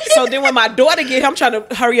 So then when my daughter I'm trying to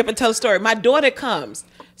hurry up and tell the story. My daughter comes.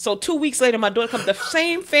 So 2 weeks later, my daughter comes, the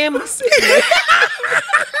same family.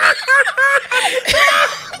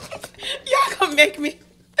 Y'all gonna make me.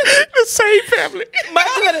 The same family. My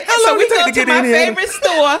daughter, so we go to my favorite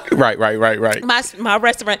store. Right. My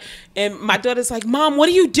restaurant, and my daughter's like, "Mom, what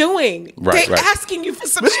are you doing? Right, They right. asking you for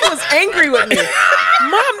some." She was angry with me.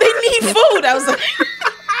 Mom, they need food. I was like,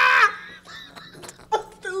 Oh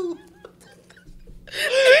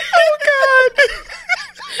God.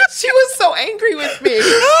 she was so angry with me.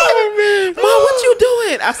 Oh man. Mom, what you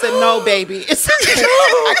doing? I said, no, baby.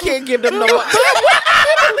 I can't give them no more. I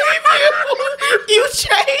can't believe you. You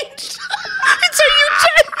changed. So you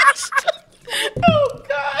changed. Oh,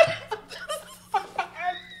 God.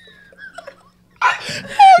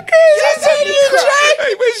 Okay. Y'all got me crying.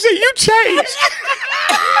 Hey, wait, see, you changed.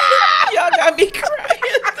 Y'all got me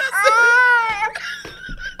crying.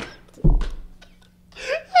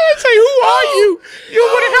 I say, who are you? You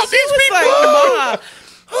want to help She these was people? like, Mom.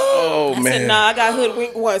 Oh I man. said, nah, I got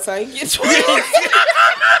hoodwinked once. I ain't get twins.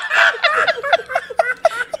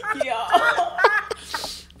 Y'all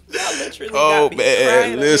literally Oh got me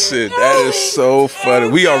crying man, listen, that is so funny.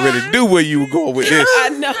 We already knew where you were going with this. I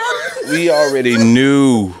know. We already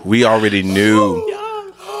knew. We already knew.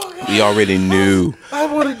 I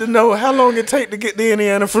wanted to know how long it take to get to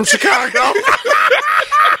Indiana from Chicago.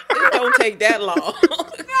 It don't take that long.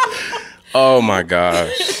 Oh my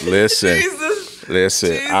gosh. Listen.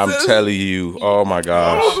 Listen, I'm telling you. Oh my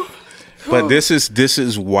gosh. But this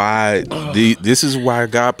is why this is why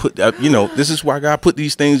God put this is why God put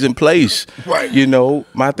these things in place. Right.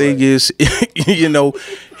 My thing is, he.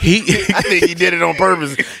 I think he did it on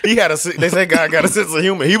purpose. He had they say God got a sense of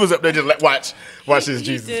humor. He was up there just like, watch this,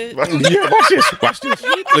 Jesus. did. Watch this.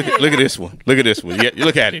 Look at this one. Look at this one. Yeah, you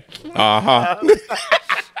look at it.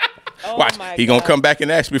 Watch. my He gonna God. come back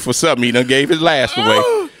and ask me for something. He done gave his last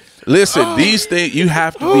away. Listen, these things you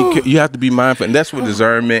have to be mindful, and that's where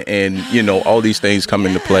discernment and all these things come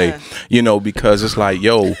into play. Because it's like,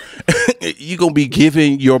 you're gonna be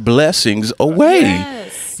giving your blessings away.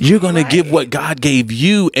 Yes. You're gonna give what God gave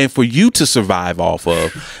you, and for you to survive off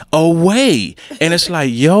of, away. And it's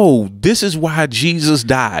like, this is why Jesus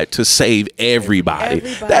died, to save everybody.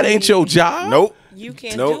 That ain't your job. Nope. You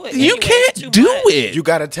can't Nope. do it. You anyway. can't It's too do much. it. You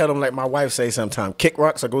gotta tell them like my wife say sometimes, kick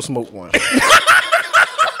rocks or go smoke one.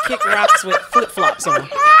 Kick rocks with flip flops on. I'm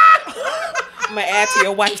gonna add to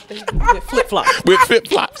your wife's thing with flip flops. With flip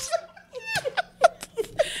flops.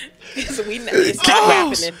 So it's not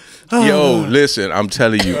happening. Yo, listen, I'm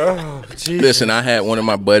telling you. Listen, I had one of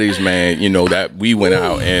my buddies, man, that we went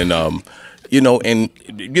out and my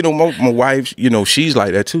wife, she's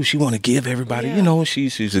like that too. She want to give everybody,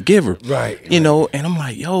 she's a giver. Right. And I'm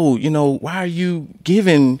like, why are you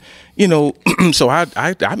giving, so I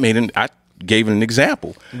gave an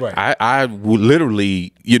example. Right. I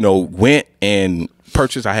literally, went and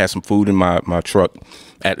purchased, I had some food in my truck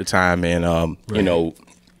at the time, and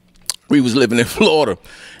we was living in Florida.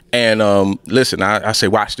 And listen, I say,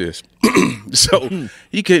 watch this. So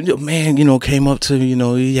he could, man, came up to me,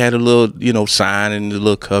 he had a little, sign in the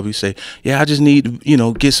little cup. He say, yeah, I just need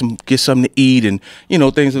to, get something to eat and,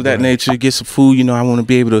 things of that nature, get some food. I want to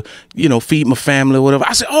be able to, feed my family or whatever.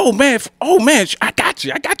 I said, oh man, I got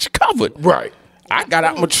you covered. Right. I got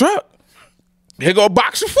out my truck. Here go a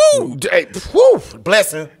box of food. Hey, whew,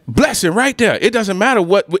 blessing right there. It doesn't matter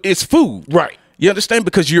what, it's food. Right. You understand?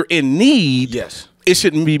 Because you're in need. Yes. It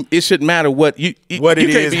shouldn't matter what it you can't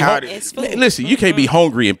is, be how hung- it is. It's food. Listen, you can't be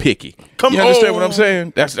hungry and picky. Come you understand what on. I'm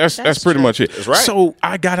saying? That's pretty true. much it. That's right. So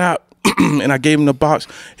I got out and I gave him the box.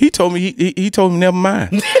 He told me he told me never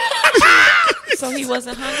mind. So he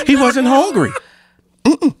wasn't hungry. He wasn't hungry.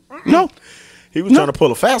 No. He was trying to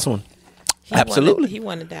pull a fast one. Absolutely. He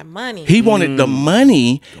wanted that money. He wanted the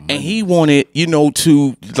money, and he wanted,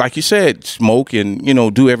 to, like you said, smoke and,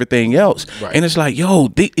 do everything else. Right. And it's like,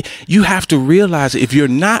 you have to realize if you're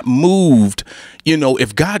not moved,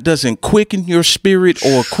 if God doesn't quicken your spirit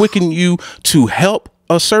or quicken you to help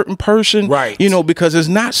a certain person, Right. Because it's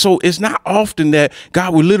not often that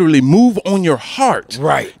God will literally move on your heart.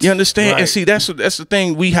 Right. You understand? Right. And see, that's the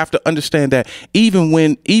thing. We have to understand that even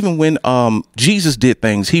when Jesus did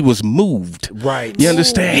things, he was moved. Right. You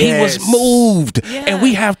understand? Yes. He was moved. Yeah. And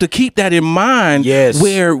we have to keep that in mind. Yes.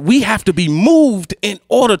 Where we have to be moved in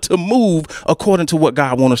order to move according to what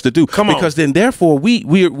God wants us to do. Come on. Because then therefore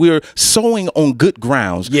we're sowing on good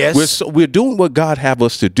grounds. Yes. We're doing what God have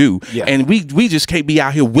us to do. Yeah. And we just can't be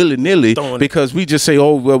out here willy-nilly because we just say,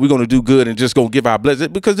 oh, well, we're going to do good and just going to give our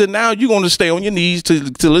blessing. Because then now you're going to stay on your knees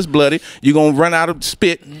till it's bloody. You're going to run out of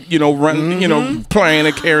spit, playing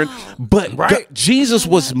and carrying. But Right. Jesus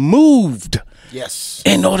was moved. Yes.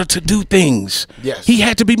 In order to do things. Yes. He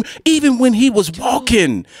had to be, even when he was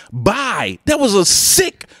walking by, there was a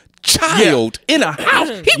sick child in a house.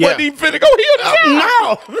 He Yeah. wasn't even finna go heal the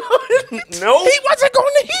child. No. He wasn't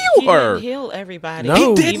going to He heal her. didn't heal everybody. No.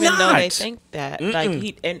 He did even though they not. think that,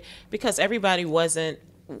 because everybody wasn't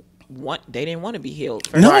they didn't want to be healed.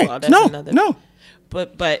 First No, of all. That's no, another, no.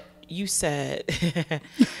 But you said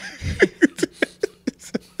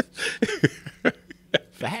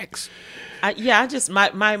Facts. I just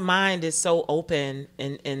my mind is so open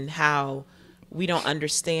in how we don't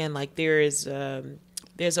understand. Like there's a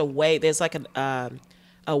way. There's like a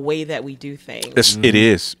way that we do things. It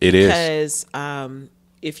is. Because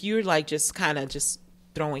if you're like just kind of just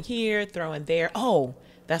throwing here, throwing there. Oh,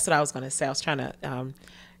 that's what I was going to say. I was trying to,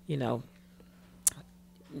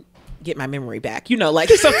 get my memory back. Like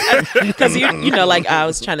because like I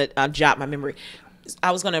was trying to jot my memory.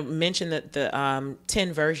 I was going to mention that the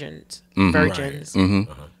 10 virgins. Mm-hmm.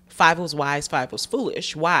 5 was wise, 5 was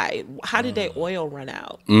foolish. Why? How did their oil run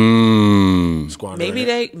out? Squandering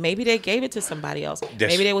Maybe it. they gave it to somebody else.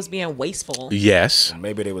 That's- Maybe they was being wasteful. Yes.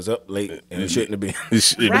 Maybe they was up late and it shouldn't have been.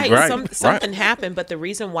 Right. Something right. happened, but the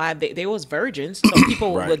reason why they was virgins, so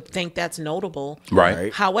people Right. would think that's notable.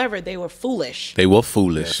 Right. However, they were foolish. They were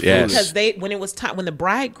foolish. Yeah, Yes. Because when it was time, when the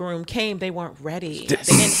bridegroom came, they weren't ready. They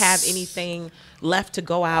didn't have anything left to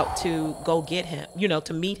go out to go get him,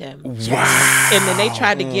 to meet him. Wow. And then they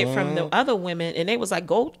tried to get from the other women, and they was like,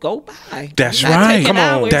 "Go buy." That's You're not right. taking Come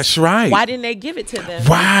on. ours. That's right. Why didn't they give it to them?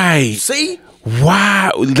 Right. See?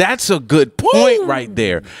 Wow, that's a good point right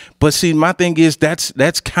there. But see, my thing is that's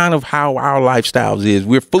kind of how our lifestyles is.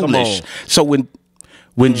 We're foolish. on. So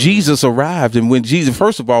when Jesus arrived, and when Jesus,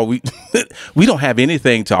 first of all, we we don't have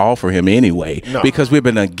anything to offer him anyway, because we've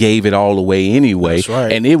been gave it all away anyway. That's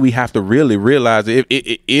right. And then we have to really realize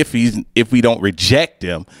if we don't reject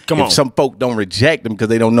him, Come on. some folk don't reject him because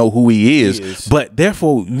they don't know who he is. But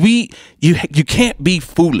therefore, you can't be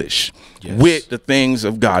foolish with the things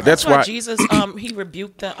of God. That's why Jesus he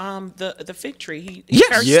rebuked the fig tree. He Yes,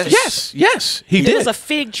 cursed yes, it. yes, he It did. was a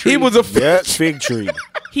fig tree. It was a Yeah, fig tree.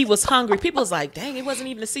 He was hungry. People was like, "Dang, it wasn't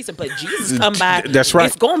even the season." But Jesus come by. That's right.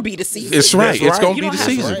 It's gonna be the season. It's right. That's It's right. gonna You be don't the have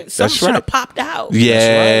to- season. Something That's should have right. popped out.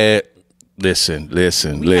 Yeah. Listen. We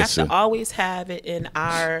have listen. to always have it in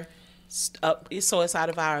our, so it's out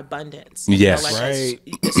of our abundance. Yes.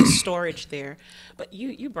 It's a storage there. But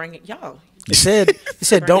you bring it, y'all. He said,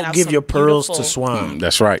 Bringing don't out give some your pearls to beautiful- swine.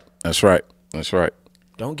 That's right. That's right. That's right.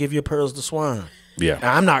 Don't give your pearls to swine. Yeah.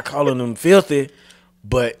 Now, I'm not calling them filthy,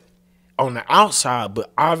 but on the outside,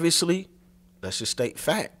 but obviously, let's just state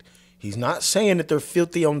fact. He's not saying that they're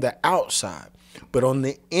filthy on the outside, but on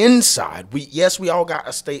the inside, we all got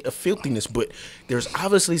a state of filthiness, but there's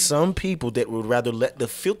obviously some people that would rather let the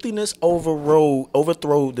filthiness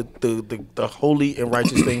overthrow the holy and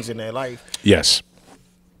righteous things in their life. Yes.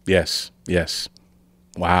 Yes. Yes.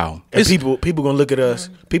 Wow. And people gonna look at us.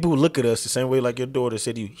 People will look at us the same way like your daughter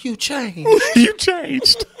said to you. You changed. You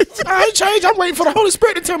changed. I ain't changed. I'm waiting for the Holy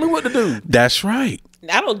Spirit to tell me what to do. That's right.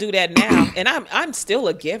 I don't do that now, and I'm still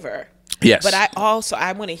a giver. Yes. But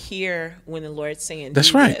I want to hear when the Lord's saying,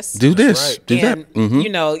 That's do right. this. Do this. right. Do And that.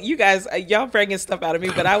 Mhm. you guys, y'all bringing stuff out of me.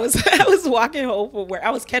 But I was walking home from where I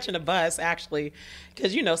was catching a bus actually,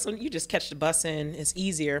 because you just catch the bus and it's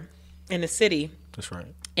easier in the city. That's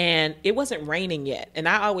right. And it wasn't raining yet, and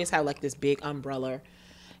I always have like this big umbrella,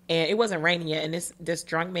 and it wasn't raining yet. And this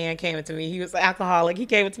drunk man came into me. He was an alcoholic. He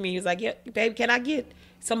came into me. He was like, "Yeah, babe, can I get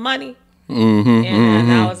some money?" And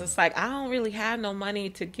I was just like, "I don't really have no money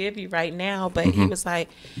to give you right now." But he was like,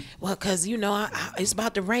 "Well, because it's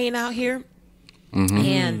about to rain out here,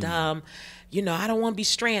 and I don't want to be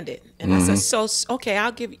stranded." And I said, "So okay,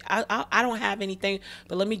 I'll give you. I don't have anything,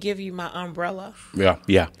 but let me give you my umbrella." Yeah.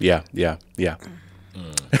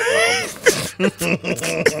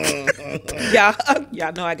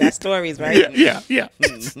 Y'all know I got stories, right? Yeah.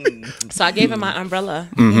 So I gave him my umbrella.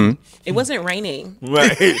 It wasn't raining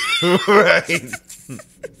Right. right.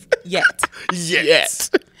 yet. Yes.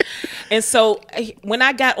 And so when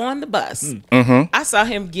I got on the bus, I saw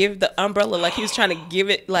him give the umbrella like he was trying to give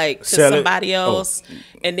it like to Sell it? somebody else.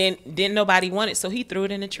 And then didn't nobody want it. So he threw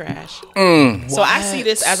it in the trash. So I see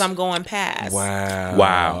this as I'm going past.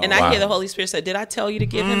 Wow. And I hear the Holy Spirit say, "Did I tell you to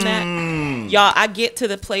give him that?" Y'all, I get to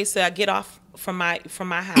the place that I get off from my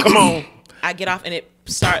house. Come on. I get off and it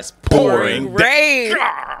starts pouring rain.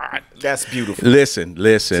 That's beautiful. Listen.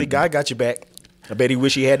 See, God got your back. I bet he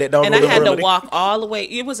wish he had that dog. And I had to walk all the way.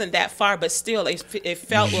 It wasn't that far, but still, it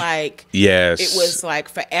felt like Yes. it was like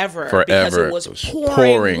forever. Because Forever. it was It was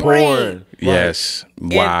pouring. pouring. Yes.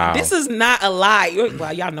 And Wow. this is not a lie.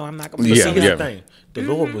 Well, y'all know I'm not going to But Yeah, see, here's yeah. the thing. The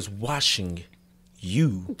Lord was washing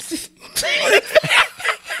you.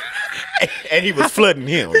 And he was flooding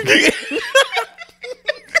him.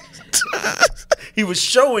 He was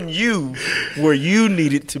showing you where you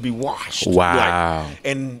needed to be washed. Wow.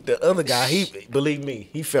 And the other guy, believe me,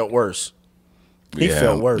 he felt worse. He Yeah,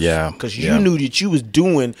 felt worse. yeah, Because yeah. you knew that you was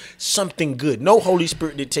doing something good. No Holy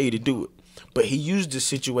Spirit did tell you to do it. But he used the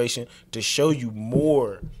situation to show you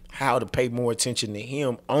more how to pay more attention to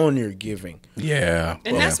him on your giving. Yeah.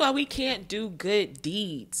 And that's why we can't do good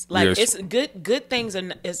deeds. Like Yes. it's good things,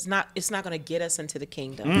 and it's not going to get us into the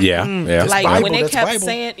kingdom. Yeah. Yeah. Like Bible, when they that's kept Bible.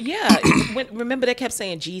 saying, remember they kept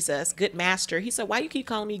saying Jesus, good master. He said, "Why you keep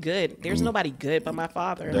calling me good? There's nobody good but my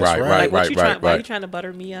Father." Right, Like, right, why you trying to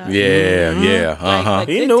butter me up? Yeah. Yeah. Like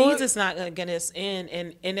He good knew deeds it. is not gonna get us in,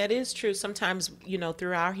 and that is true. Sometimes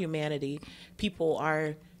through our humanity, people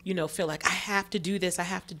are feel like I have to do this, I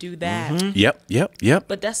have to do that. Yep.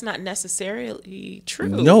 But that's not necessarily true.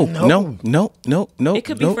 No. It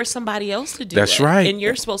could be for somebody else to do. That's it. right. And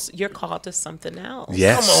you're called to something else.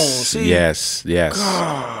 Yes. Come on, see?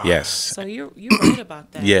 Yes. So you're right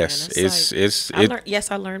about that. Yes, man.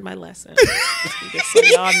 I learned my lesson. Just so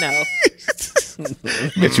y'all know.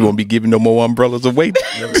 Bet you won't be giving no more umbrellas away.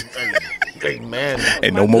 Amen.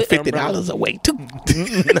 And no more $50 away too.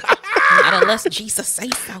 Not unless Jesus say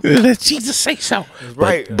so. Let Jesus say so.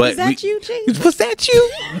 Right. But Was that you, Jesus? Was that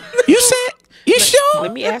you? You said? You sure?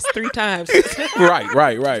 Let me ask 3 times.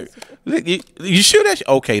 Right. You sure that's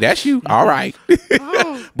okay? That's you. All right.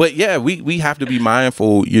 But yeah, we have to be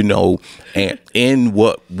mindful, and in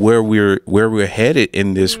where we're headed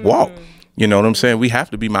in this walk. You know what I'm saying? We have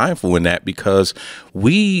to be mindful in that because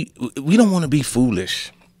we don't want to be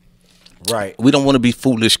foolish. Right. We don't want to be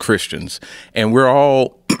foolish Christians. And we're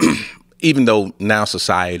all, even though now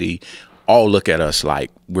society all look at us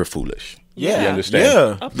like we're foolish. Yeah. You understand?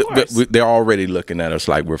 Yeah. Of course. They're already looking at us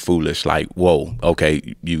like we're foolish. Like, whoa,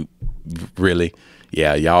 okay, you really?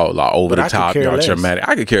 Yeah, y'all are over the top. Y'all dramatic.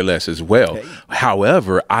 I could care less as well. Okay.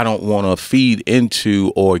 However, I don't want to feed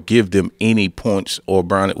into or give them any points or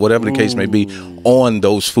burn it, whatever the case may be, on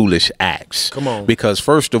those foolish acts. Come on. Because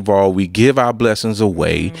first of all, we give our blessings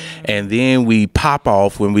away, and then we pop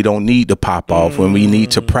off when we don't need to pop off, when we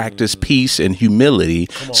need to practice peace and humility.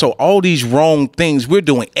 So all these wrong things, we're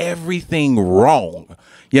doing everything wrong.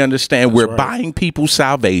 You understand? We're buying people's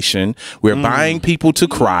salvation. We're buying people to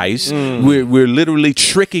Christ. We're literally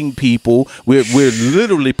tricking people. We're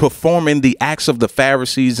literally performing the acts of the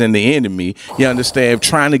Pharisees and the enemy. You understand?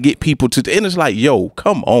 Trying to get people to, and it's like, yo,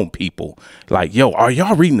 come on, people. Like, yo, are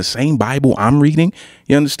y'all reading the same Bible I'm reading?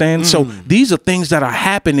 You understand? So these are things that are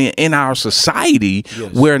happening in our society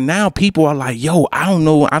where now people are like, yo, I don't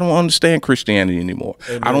know. I don't understand Christianity anymore.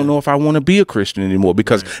 Amen. I don't know if I want to be a Christian anymore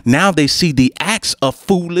because now they see the acts of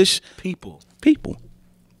foolish people.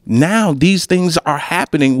 Now these things are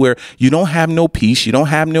happening where you don't have no peace, you don't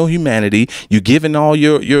have no humanity, you're giving all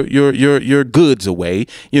your goods away,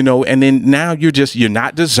 and then now you're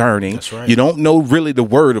not discerning. That's right. You don't know really the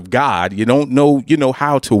word of God. You don't know,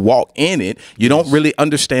 how to walk in it. You don't really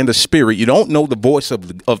understand the spirit. You don't know the voice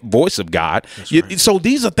of God. Right. So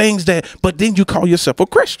these are things but then you call yourself a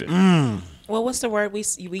Christian. Well, what's the word we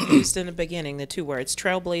used in the beginning? The 2 words,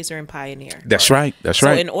 trailblazer and pioneer. That's right. That's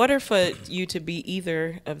right. So in order for you to be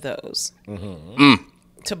either of those,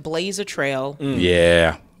 to blaze a trail,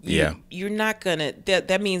 you're not gonna.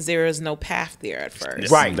 That means there is no path there at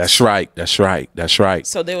first. Right. That's right.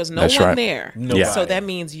 So there was no one there. Nobody. So that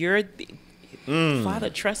means Father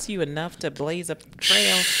trusts you enough to blaze a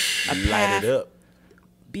trail, a path. Light it up.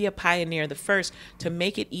 Be a pioneer, the first, to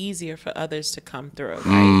make it easier for others to come through.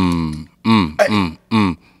 Right?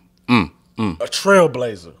 A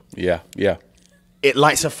trailblazer. Yeah. It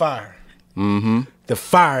lights a fire. The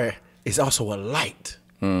fire is also a light.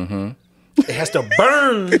 It has to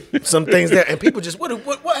burn some things there. And people just, what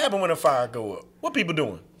happened when a fire go up? What people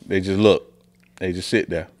doing? They just look. They just sit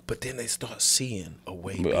there. But then they start seeing a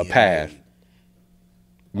way. A path.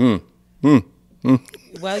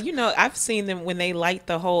 Well, I've seen them when they light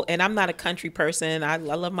the whole, and I'm not a country person. I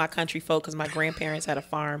love my country folk because my grandparents had a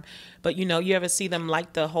farm. But, you ever see them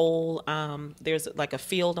light the whole, there's like a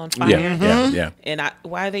field on fire? Yeah. And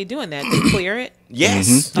why are they doing that? They clear it?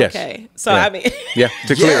 Yes. Okay. So, I mean.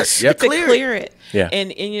 To clear it. Yep. To clear it. Yeah.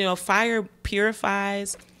 And fire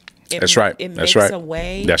purifies. That's right. It makes a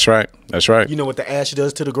way. That's right. You know what the ash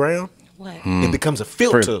does to the ground? What? It becomes a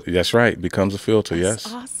filter. That's right. It becomes a filter. That's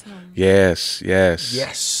yes. Awesome.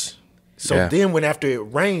 Yes. So then when after it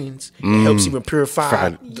rains, it helps even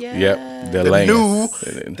purify the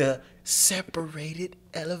separated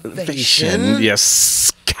elevation.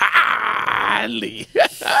 Yes. Golly.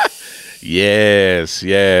 Yes.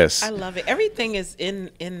 I love it. Everything is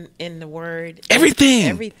in the word.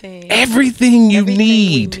 Everything you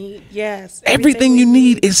need. Yes. Everything you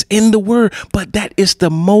need is in the word. But that is the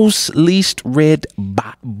most least read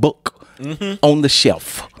book on the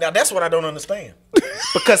shelf. Now that's what I don't understand.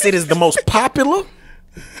 Because it is the most popular.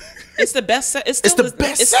 It's the best. It's the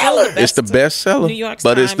best seller. It's the best seller. New York Times,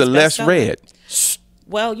 but it's the less read.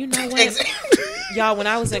 Well, you know what? Y'all, when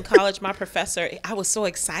I was in college, my professor, I was so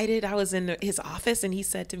excited. I was in his office and he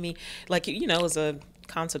said to me, like, it was a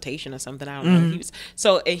consultation or something. I don't know.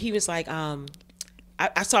 He was like,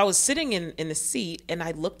 so I was sitting in the seat and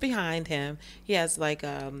I looked behind him. He has like,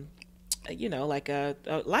 like a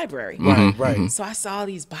library. Right. So I saw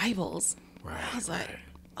these Bibles. Right. I was like,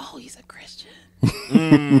 oh, he's a Christian.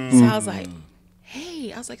 So I was like,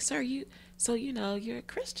 hey, sir, you're a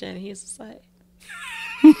Christian. He was just like,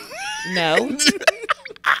 No.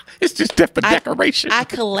 It's just for decoration. I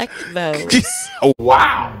collect those. Oh,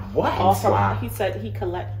 wow. What? All from, he said he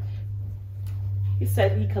collect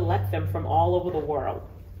them from all over the world.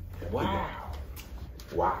 Wow.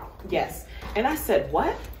 Wow. Yes. And I said,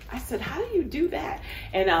 what? I said, how do you do that?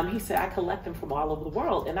 And he said, I collect them from all over the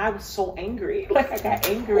world. And I was so angry. Like, I got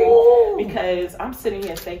angry because I'm sitting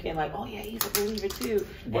here thinking like, oh yeah, he's a believer too.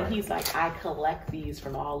 Right. And he's like, I collect these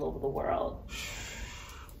from all over the world.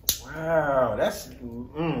 Wow. That's.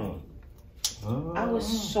 I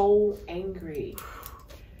was so angry.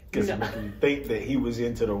 Because you think that he was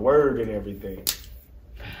into the word and everything.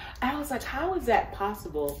 I was like, how is that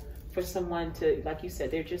possible for someone to, like you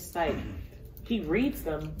said, they're just like, he reads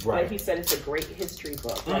them, right. but he said it's a great history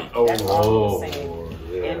book. Like, Oh, that's all he's saying.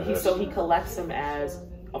 yeah, And he collects them as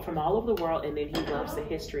from all over the world, and then he loves the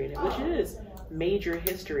history in it, which is major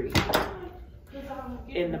history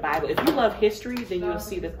in the Bible. If you love history, then you'll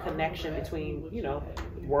see the connection between,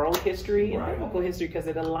 world history and biblical history, because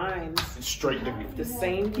it aligns straight to the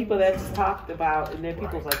same people that's talked about, and then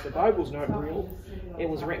people's like, the Bible's not real. It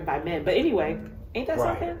was written by men. But anyway, ain't that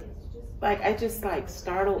something? Like, I just like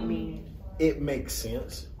startled me. It makes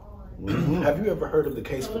sense. Have you ever heard of the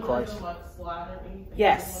Case for Christ?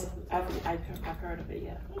 Yes, I've heard of it.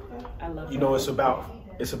 Yeah, I love it.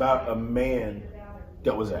 It's about a man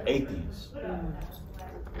that was an atheist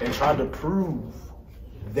and tried to prove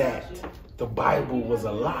that the Bible was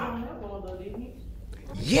a lie.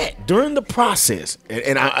 Yet during the process,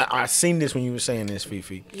 and I seen this when you were saying this,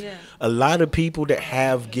 Fifi. Yeah. A lot of people that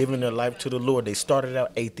have given their life to the Lord, they started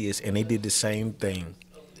out atheists and they did the same thing.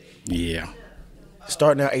 Yeah.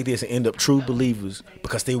 Starting out atheists and end up true believers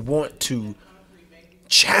because they want to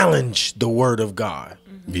challenge the word of God.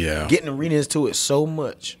 Yeah. Getting to read into it so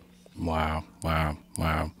much. Wow.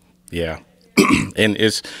 Yeah. And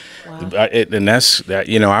it's, and that's that,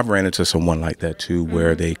 I've ran into someone like that too,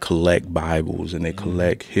 where they collect Bibles and they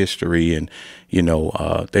collect history and,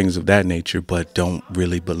 things of that nature, but don't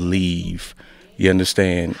really believe. You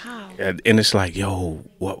understand? And it's like, yo,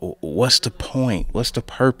 what's the point? What's the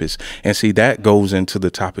purpose? And see, that goes into the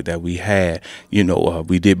topic that we had,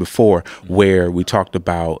 we did before, where we talked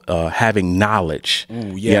about having knowledge.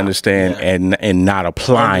 Ooh, yeah, you understand, and not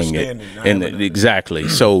applying it. And exactly.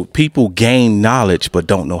 So people gain knowledge but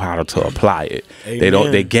don't know how to apply it.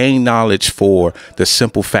 Amen. They gain knowledge for the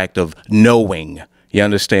simple fact of knowing. You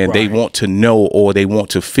understand? Right. They want to know, or they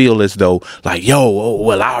want to feel as though like, I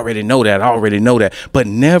already know that, but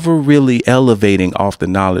never really elevating off the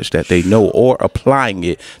knowledge that they know or applying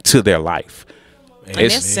it to their life. And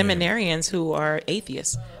there's seminarians who are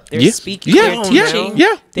atheists. They're speaking, they're teaching,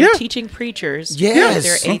 they're teaching preachers. Yes.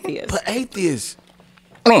 They're atheists. But atheists.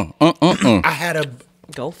 I had a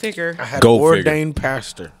go figure. I had an ordained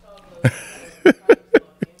pastor.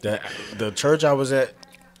 The church I was at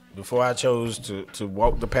before I chose to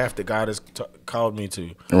walk the path that God has called me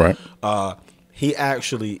to. Right. He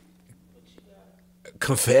actually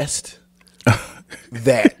confessed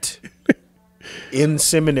that in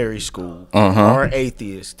seminary school are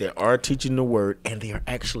atheists that are teaching the word, and they are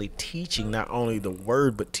actually teaching not only the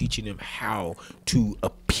word, but teaching them how to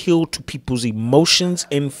appeal to people's emotions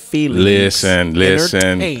and feelings. Listen.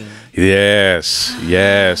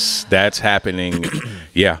 Yes, that's happening.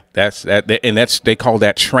 Yeah, that's and they call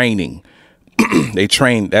that training. They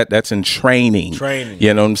train that's in training.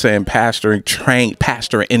 You know what I'm saying? Pastor in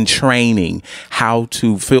training how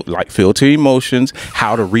to filter emotions,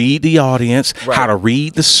 how to read the audience, how to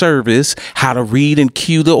read the service, how to read and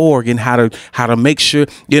cue the organ, how to make sure,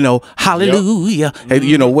 hallelujah.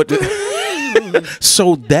 And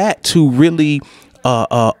so that to really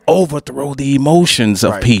overthrow the emotions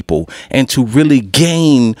of people and to really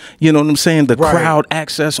gain, the crowd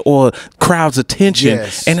access or crowd's attention.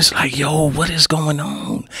 Yes. And it's like, yo, what is going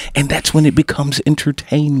on? And that's when it becomes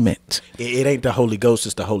entertainment. It ain't the Holy Ghost,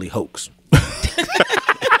 it's the Holy Hoax.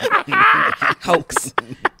 Hoax.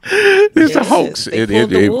 It's a hoax. They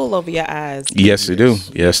pulled the wool over your eyes. Yes, they do.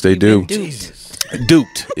 Yes, they do.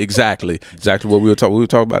 Duped. Exactly what we were talking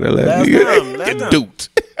about it last time. Duped.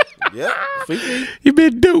 Yeah, you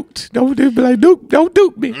been duped. Don't be like, don't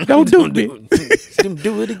dupe me. Don't dupe me.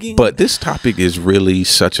 Do it again. But this topic is really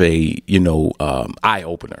such a eye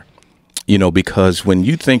opener. Because when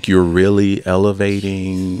you think you're really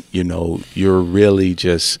elevating, you're really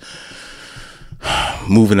just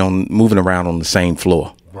moving around on the same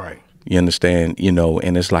floor. Right. You understand?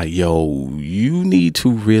 And it's like, yo, you need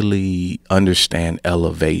to really understand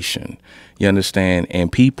elevation. You understand? And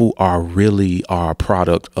people are a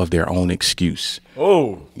product of their own excuse.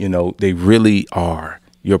 Oh. They really are.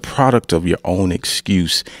 You're a product of your own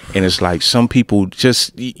excuse. And it's like some people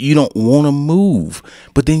just, you don't want to move,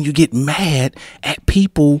 but then you get mad at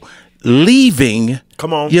people leaving.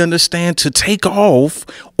 Come on. You understand? To take off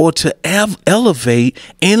or to elevate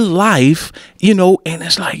in life, you know, and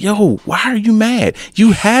it's like, yo, why are you mad?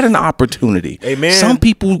 You had an opportunity. Amen. Some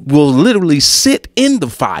people will literally sit in the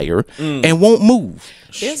fire and won't move.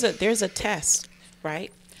 There's a test,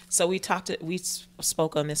 right? So we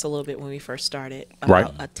spoke on this a little bit when we first started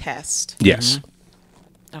about a test. Yes.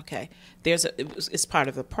 Okay. It's part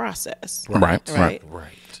of the process. Right.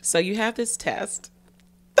 So you have this test.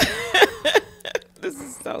 This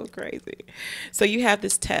is so crazy. So you have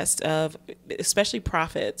this test of, especially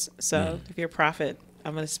prophets. So if you're a prophet,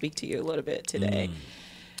 I'm going to speak to you a little bit today.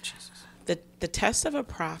 The test of a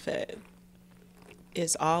prophet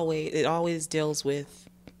always deals with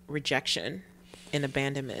rejection and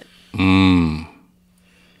abandonment.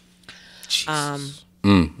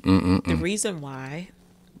 The reason why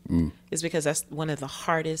is because that's one of the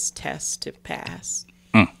hardest tests to pass.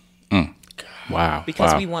 Wow.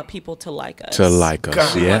 Because we want people to like us. To like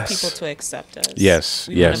us. We want Yes. people to accept us. Yes.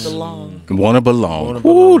 We Yes. want to belong. Want to belong.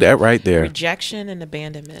 Ooh, that right there. Rejection and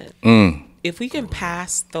abandonment. If we can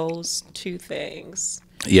pass those two things,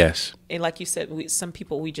 Yes. and like you said, some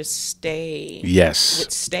people we just stay. Yes.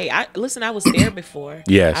 Would stay. I was there before.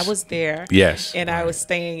 Yes. I was there. Yes. And I was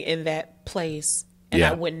staying in that place, and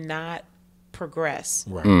Yeah. I would not progress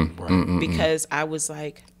Right. because I was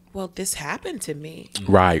like, well, this happened to me.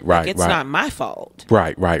 Right. It's not my fault.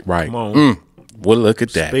 Right. Come on. Well, look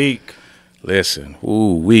at that. Speak. Listen.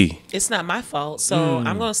 Ooh, we. It's not my fault. So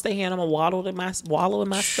I'm gonna stay here and I'm gonna wallow in my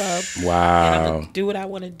stuff. And I'm Wow. gonna do what I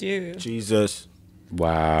want to do. Jesus.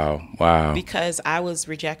 Wow. Wow. Because I was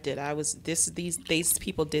rejected. These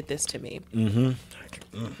people did this to me.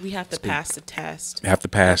 We have to pass the test. Have to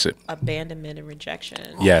pass it. Abandonment and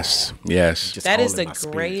rejection. Yes. Yes. Just That all is in the my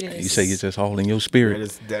spirit. greatest. You say it's just all in your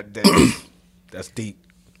spirit. That's deep.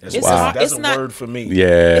 That's, It's wow. hard- That's it's a not- word for me.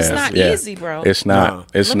 Yeah. It's not easy, bro. It's not. No.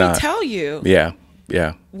 It's Let not. me tell you. Yeah.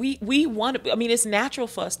 Yeah. We want to. I mean, it's natural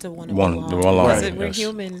for us to want to Want belong. to belong, Because we're yes.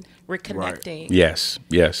 human. We're connecting. Yes.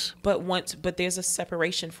 Yes. But there's a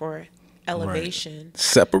separation for elevation.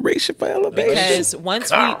 Separation for elevation. Because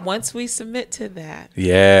once we submit to that,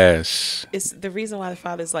 Yes. it's the reason why the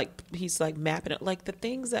Father's he's mapping it, like the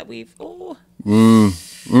things that we've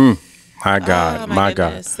My God. My God.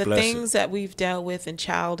 goodness, the Bless it. things that we've dealt with in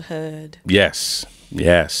childhood, Yes.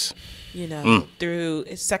 Yes. you know, through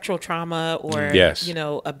sexual trauma or Yes. you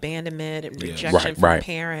know, abandonment and rejection Right, from right.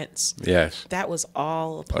 parents. Yes. That was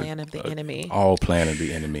all a plan of the enemy All plan of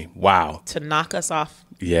the enemy. Wow. to knock us off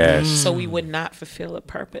Yes. so we would not fulfill a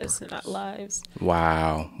purpose in our lives.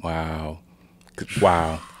 Wow. Wow.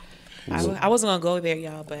 Wow. I wasn't gonna go there,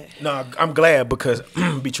 y'all, but No, I'm glad because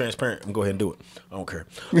be transparent. I'm gonna go ahead and do it. I don't care.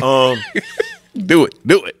 Do it.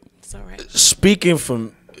 Do it. it's all right. Speaking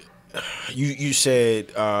from you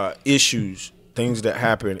said issues, things that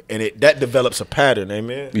happen, and that develops a pattern.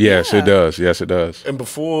 Amen. Yes, it does. Yes, it does. And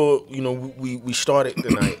before we started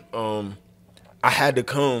tonight, I had to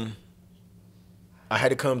come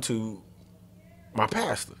to my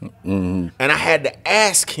pastor, and I had to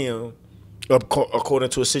ask him according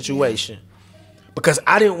to a situation, because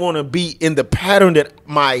I didn't want to be in the pattern that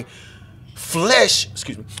my flesh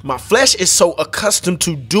is so accustomed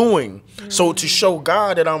to doing. So to show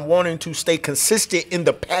God that I'm wanting to stay consistent in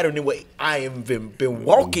the pattern the way I have been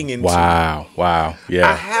walking into. Wow. Wow. I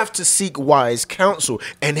Yeah. have to seek wise counsel,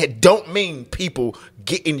 and it don't mean people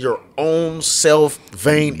getting your own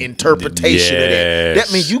vain interpretation of that. Yes.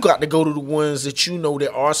 That means you got to go to the ones that you know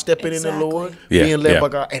that are stepping in the Exactly. Lord, Yeah, being led yeah. by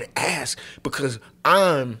God, and ask, because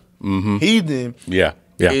I'm heathen Yeah.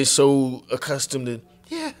 Yeah. is so accustomed to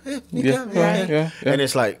Yeah, right. yeah. And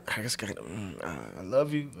it's like I just got I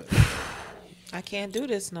love you. I can't do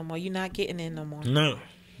this no more. You're not getting in no more. No.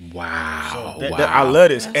 Wow. That- Wow. that- I love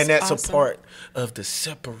this, That's and that's awesome. a part of the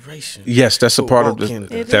separation. Yes, that's a to part of walk the. in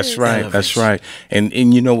It That's is. right. That's elevation. right.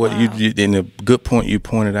 And you know what? You in a good point you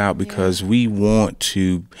pointed out, because we want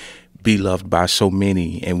to be loved by so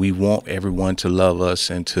many, and we want everyone to love us,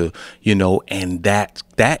 and to and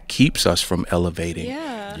that keeps us from elevating.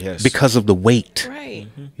 Yeah. Yes. Because of the weight. Right.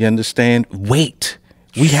 You understand? Weight.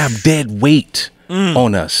 We have dead weight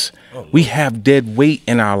on us. We have dead weight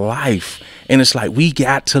in our life. And it's like we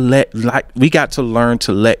got to learn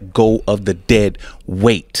to let go of the dead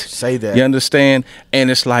weight. Say that. You understand?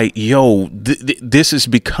 And it's like, yo, this is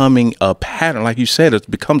becoming a pattern. Like you said,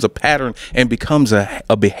 it becomes a pattern and becomes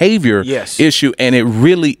a behavior issue, and it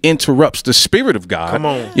really interrupts the spirit of God. Come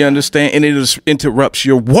on. You understand? And it interrupts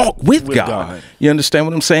your walk with God. You understand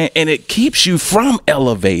what I'm saying? And it keeps you from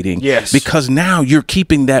elevating. Yes. Because now you're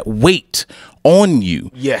keeping that weight on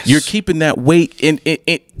you. Yes. You're keeping that weight in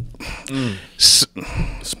it.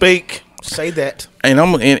 Speak. Say that. And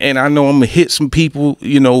I know I'm gonna hit some people,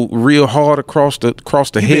 you know, real hard across the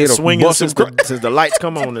head. Been swinging since the lights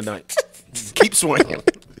come on tonight. Keep swinging.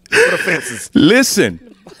 For the fences.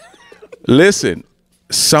 Listen.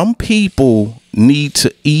 Some people need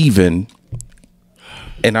to even,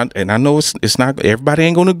 and I know it's not everybody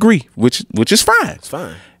ain't gonna agree, which is fine. It's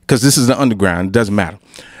fine because this is the underground. It doesn't matter.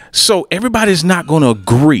 So everybody's not gonna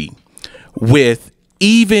agree with.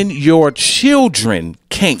 Even your children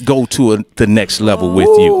can't go to the next level with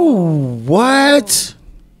you. What?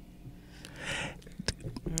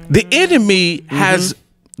 The enemy has.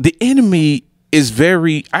 The enemy is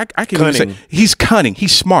very. I can even say he's cunning.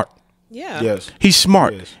 He's smart. Yeah. Yes. He's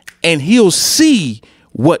smart, and he'll see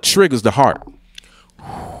what triggers the heart.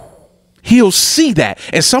 He'll see that.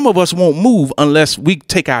 And some of us won't move unless we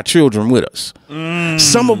take our children with us.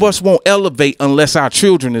 Some of us won't elevate unless our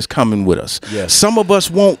children is coming with us. Yes. Some of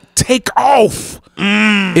us won't take off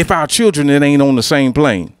if our children ain't on the same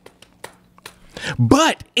plane.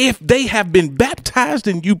 But if they have been baptized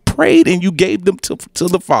and you prayed and you gave them to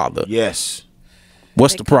the Father. Yes.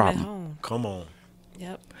 What's the problem? Come on.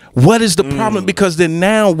 Yep. What is the problem? Because then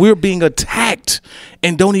now we're being attacked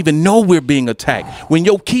and don't even know we're being attacked. When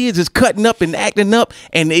your kids is cutting up and acting up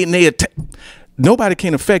and they attack, nobody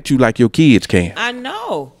can affect you like your kids can. I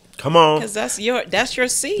know. Come on. Because that's your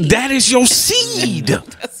seed. That is your seed.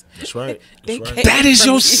 That's right. That is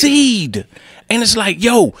your seed. And it's like,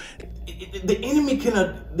 yo, the enemy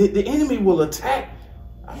the enemy will attack.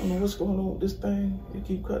 I don't know what's going on with this thing. They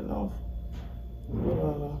keep cutting off.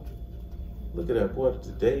 Look at that, boy.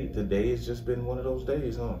 Today has just been one of those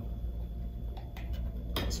days, huh?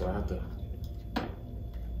 So I have to.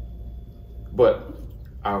 But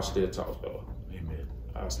I'll still talk, though. Amen.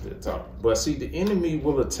 I'll still talk. But see, the enemy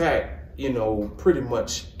will attack, you know, pretty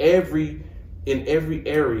much in every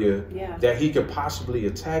area that he could possibly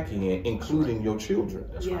attack in, including your children.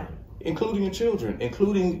 That's right. Including your children,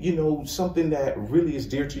 including, you know, something that really is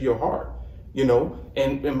dear to your heart. You know,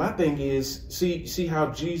 and my thing is, see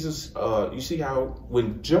how Jesus, you see how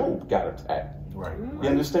when Job got attacked, right? You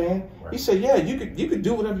understand? Right. He said, yeah, you could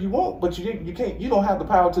do whatever you want, but you can't, you don't have the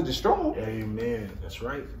power to destroy him. Amen. That's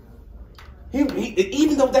right. He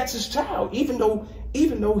even though that's his child, even though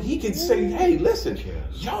he could say, hey, listen,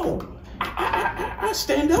 yo, I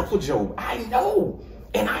stand up for Job. I know,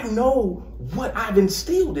 and I know what I've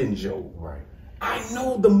instilled in Job. Right. I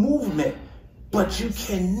know the movement, but you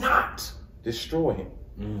cannot destroy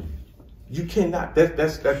him. You cannot.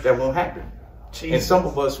 That won't happen. Jesus. And some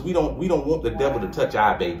of us, we don't want the devil to touch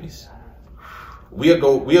our babies. We'll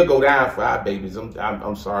go down for our babies.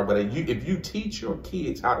 I'm sorry, but if you teach your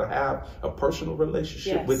kids how to have a personal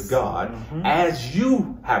relationship with God, as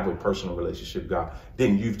you have a personal relationship with God,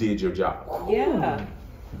 then you've did your job.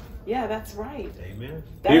 Yeah, that's right. Amen.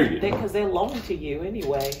 Because they belong to you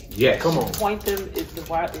anyway. Yeah, come on. Point them.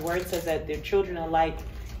 The word says that their children are like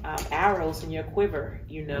arrows in your quiver,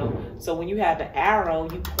 you know. So when you have an arrow,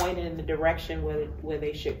 you point it in the direction where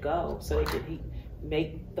they should go, so they can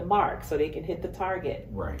make the mark, so they can hit the target.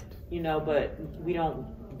 Right. You know, but we don't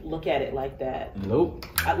look at it like that. Nope.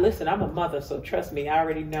 Listen, I'm a mother, so trust me, I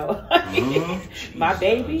already know. My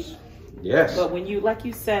baby. Yes. But when you, like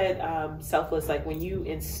you said, selfless, like when you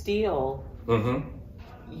instill,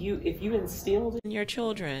 if you instilled in your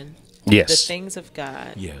children the things of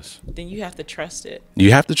God, then you have to trust it.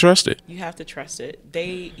 You have to trust it. You have to trust it.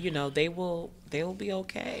 They will be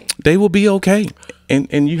okay. They will be okay.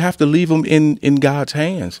 And you have to leave them in God's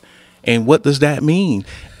hands. And what does that mean?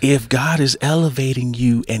 If God is elevating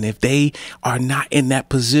you and if they are not in that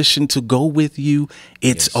position to go with you,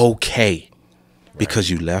 it's okay. Because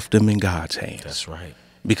you left them in God's hands. That's right.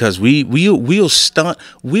 Because we'll stop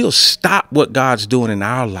what God's doing in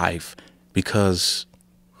our life because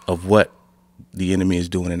of what the enemy is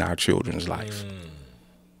doing in our children's life.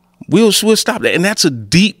 We'll stop that. And that's a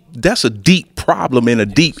deep problem and a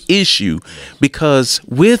deep issue, because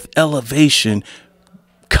with elevation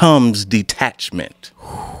comes detachment.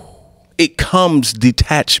 It comes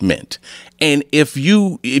detachment. And if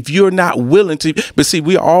you're not willing to, but see,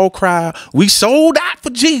 we all cry, we sold out for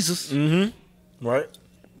Jesus. Right.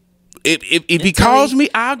 if he calls me,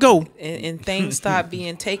 I'll go. and things start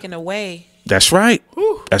being taken away. That's right.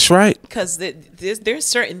 That's right. Because there's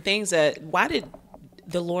certain things that, why did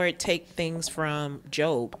the Lord take things from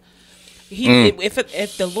Job?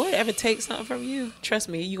 If the Lord ever takes something from you, trust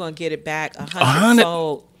me, you're going to get it back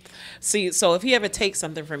 100-fold. See, so if he ever takes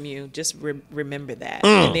something from you, just remember that.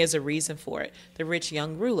 And there's a reason for it. The rich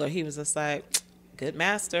young ruler, he was just like, good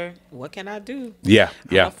master, what can I do? Yeah,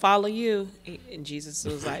 yeah. I'll follow you. And Jesus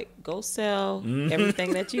was like, go sell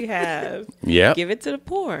everything that you have. Yeah. Give it to the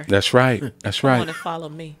poor. That's right. That's I right. want to follow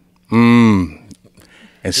me.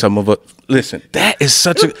 And some of us, listen, that is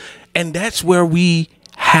such a, and that's where we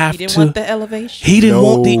have He didn't to. want the elevation. He didn't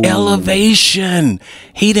want the elevation.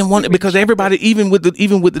 He didn't want it because everybody, even with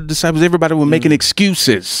the disciples, everybody were making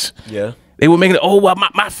excuses. Yeah. They were making it. Oh well,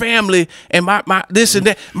 my family and my this and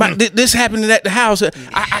that. This happened at the house.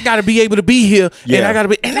 I got to be able to be here, and I got to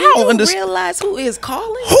be. And I don't understand. Realize who is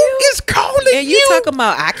calling Who you? is calling And you talking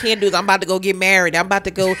about, I can't do this. I'm about to go get married. I'm about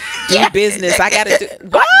to go do business. I got to do.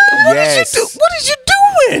 What? Yes. What is you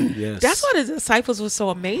doing? Yes. That's why the disciples were so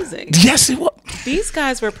amazing. Yes, it was. These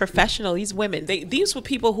guys were professional. These women, these were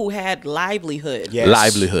people who had livelihood. Yes.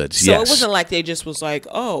 Livelihoods. So yes. it wasn't like they just was like,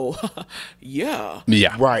 oh, yeah.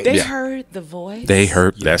 Yeah. Right. They Yeah. heard the voice. They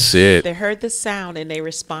heard. That's it. They heard the sound and they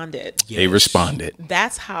responded. They responded.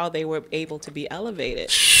 That's how they were able to be elevated,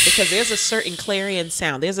 because there's a certain clarion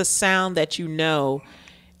sound. There's a sound that you know,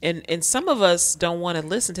 and some of us don't want to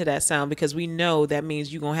listen to that sound because we know that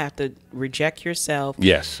means you're going to have to reject yourself.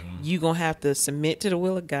 Yes. You're going to have to submit to the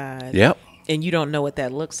will of God. Yep. And you don't know what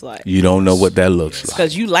that looks like You don't know what that looks like.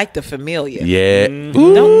 because you like the familiar. Yeah. Don't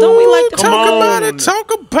we like to Talk talk about it.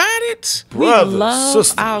 Talk about it. We Brother, love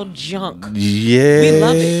sister. our junk. Yeah. We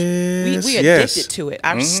love it. We addicted to it.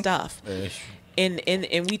 Our Mm-hmm. stuff.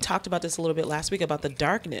 And we talked about this a little bit last week about the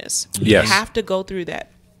darkness. Yes. You have to go through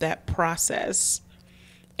that process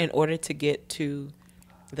in order to get to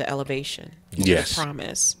the elevation. Yes. The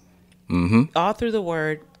promise. Mm-hmm. All through the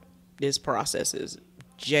word, there's processes.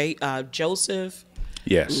 Joseph,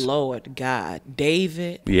 Yes. Lord God,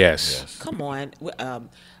 David. Yes. Come on,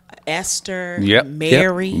 Esther, Yep.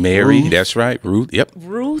 Mary, Yep. Mary. Ruth. That's right. Ruth. Yep.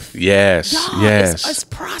 Ruth. Yes. Y'all, Yes. it's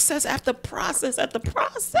process after process after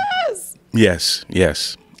process. Yes.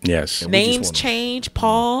 Yes. Yes. Names change.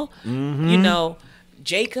 Paul, you know,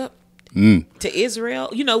 Jacob to Israel.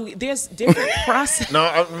 You know, there's different process.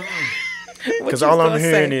 No, because all I'm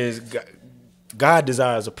hearing is God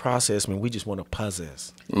desires a process, man. We just want to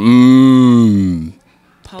possess.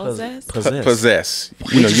 Possess. Possess.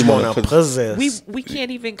 You know, you wanna want to possess. We can't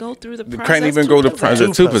even go through the process. can't even go to process to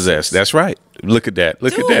possess. possess. That's right. Look at that.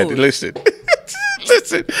 Look at that. Dude. Listen.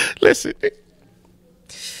 Listen.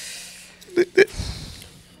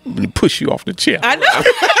 Let me push you off the chair. I know.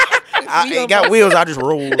 I ain't got wheels. I just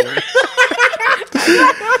roll.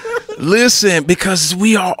 Listen, because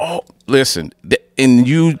we are all listen,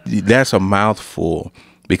 that's a mouthful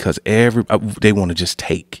because they want to just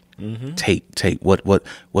take what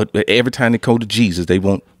every time they go to Jesus, they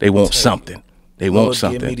want something. They want Lord,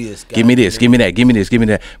 something. give me this, God, give me this, give me that, give me this, give me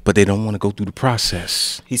that. But they don't want to go through the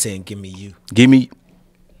process. He's saying, "Give me you." Give me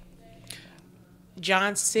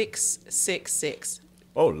John 6:6.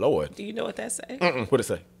 Oh Lord. Do you know what that say? What it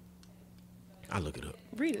say? I'll look it up.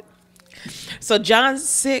 Read it. So John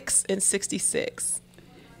 6:66.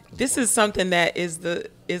 This is something that is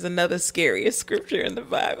another scariest scripture in the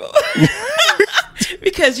Bible.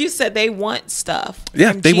 Because you said they want stuff.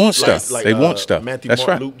 Yeah, from they want Jesus. stuff. They want stuff. Matthew, That's Mark,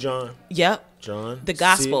 right. Luke, John. Yep. The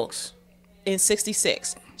gospel 6. in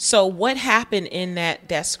 66. So what happened in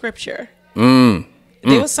that scripture? There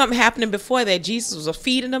was something happening before that. Jesus was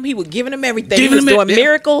feeding them. He was giving them everything. He was doing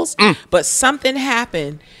miracles. But something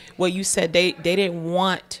happened where you said they didn't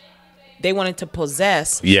want. They wanted to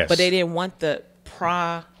possess. Yes. But they didn't want the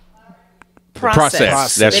process.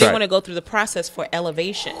 That's They didn't right. want to go through the process for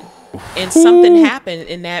elevation. And something happened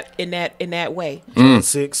in that way. John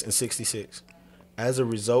 6:66. As a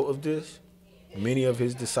result of this, many of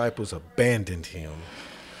his disciples abandoned him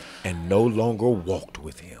and no longer walked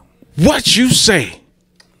with him. What you say?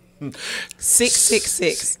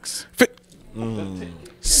 666.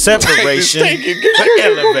 Separation,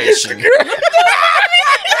 elevation.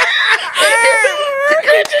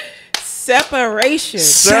 Separation.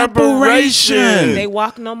 They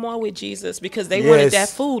walked no more with Jesus because they wanted that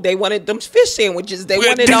food. They wanted them fish sandwiches. They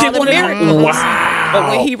wanted all the miracles. Wow. But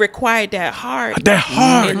when he required that heart, in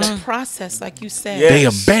the process, like you said, they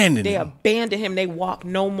abandoned they him. abandoned him. They walked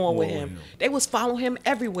no more with him. They was following him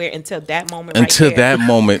everywhere until that moment. Until that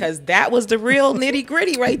moment. Because that was the real nitty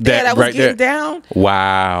gritty right there. That was right getting there. down.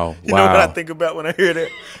 Wow. You know what I think about when I hear that?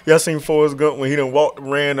 Y'all seen Forrest Gump when he done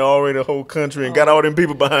ran already the whole country and got all them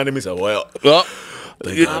people behind him. He said, well,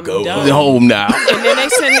 I'm go done. home now. And then they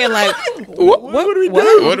sitting here like, what do we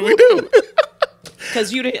do? What do we do?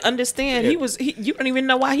 Because you didn't understand. You don't even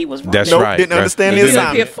know why he was wrong. That's Nope, right. didn't understand That's- the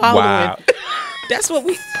Up here assignment. following. Wow. That's what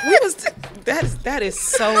we was. That is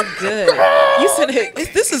so good. You said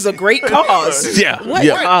this is a great cause. Yeah. What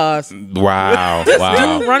Yeah. cause? Wow. This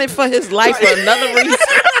Wow. dude running for his life for another reason.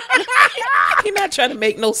 He's not trying to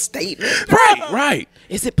make no statement. Right.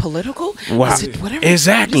 Is it political? Wow. Is it whatever?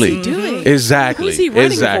 Exactly. What is he doing? Exactly. Who's he running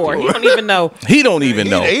Exactly. for? He don't even know. He don't even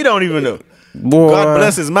know. He don't even know. Boy. God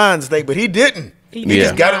bless his mind state, but he didn't. He Yeah.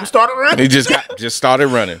 just got him started running. He just started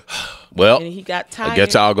running. Well, And he got tired. I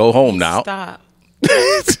guess I'll go home now. Stop.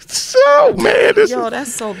 So man, this Yo,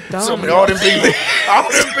 that's so dumb. So many all them people.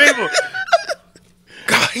 All them people.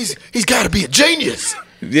 God, he's got to be a genius.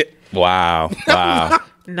 yeah. Wow.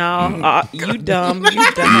 No, you dumb.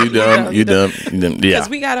 You dumb. Yeah. Because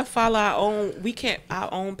we gotta follow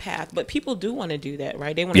our own path. But people do want to do that,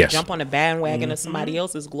 right? They want to Yes. jump on the bandwagon of somebody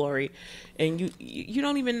else's glory, and you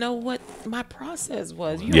don't even know what my process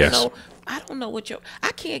was. You don't Yes. know. I don't know what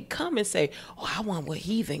I can't come and say, oh, I want what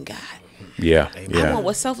heathen got. Yeah. I Yeah. want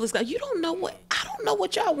what selfless got. You don't know what I don't know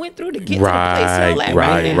what y'all went through to get to the place y'all at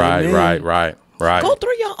Right. Go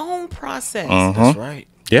through your own process. That's right.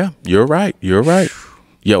 Yeah, you're right.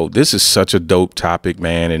 Yo, this is such a dope topic,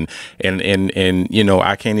 man, and you know,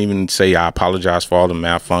 I can't even say I apologize for all the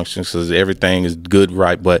malfunctions because everything is good,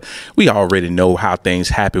 right? But we already know how things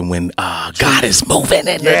happen when God is moving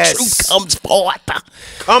and Yes. the truth comes forth.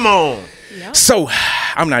 Come on. So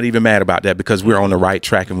I'm not even mad about that because we're on the right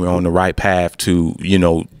track and we're on the right path to, you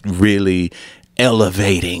know, really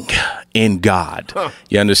elevating in God.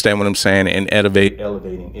 You understand what I'm saying? And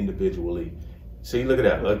elevating individually. See, look at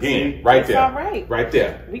that. Again, right there. all right. Right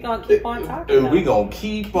there. We gonna keep on talking. And we gonna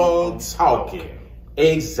keep on talking.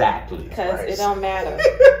 Exactly. Because it don't matter.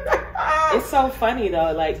 It's so funny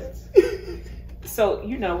though, like, so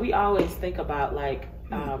you know, we always think about like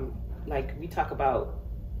we talk about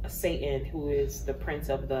Satan, who is the prince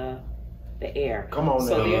of the air. Come on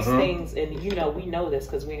So now. there's things, and you know, we know this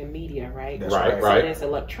because we're in media, right? That's Right, right. So right. there's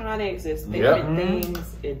electronics, there's different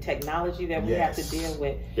things in technology that we have to Yes. deal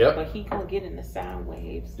with. Yep. But he gonna get in the sound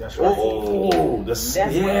waves. That's right. Oh, That's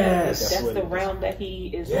yes. that's what the it is. realm that he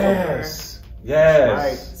is Yes. Right.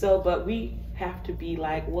 Yes. So, but we have to be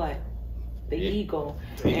like what? The eagle.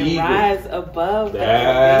 The and eagle. rise above Yeah,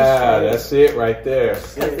 that. that's it right there.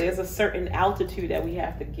 Because there's a certain altitude that we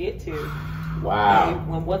have to get to. Wow.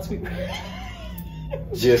 And once we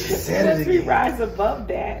Just once we rise above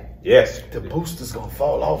that, yes. The booster's gonna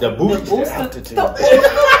fall off. The booster. altitude. that's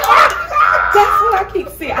what I keep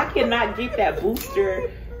saying. I cannot get that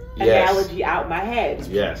booster Yes. analogy out my head.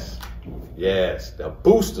 Yes. Yes. The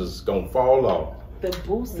booster's gonna fall off. The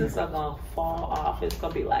boosters are gonna fall off. It's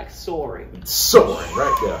gonna be like soaring, Soaring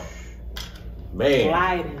right there. Man.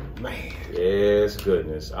 gliding. Man. Yes,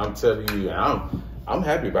 goodness. I'm telling you, I'm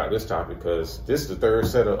happy about this topic because this is the third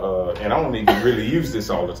set of and I don't even really use this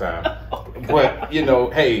all the time. But you know,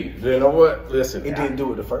 hey, you know what? Listen. It didn't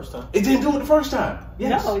do it the first time. It didn't do it the first time.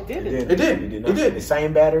 Yes. No, it didn't. It did. not. It did. The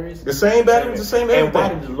same batteries. The same batteries, the same And why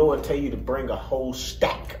everything. did the Lord tell you to bring a whole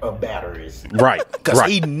stack of batteries? Right. Because Right.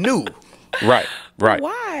 he knew. Right. Right.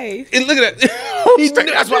 Why? And look at that. He knew.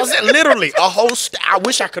 That's what I said. Literally, a whole stack. I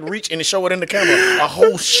wish I could reach and show it in the camera. A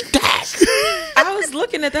whole stack. I was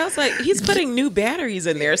looking at that. I was like, he's putting new batteries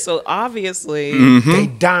in there, so obviously, They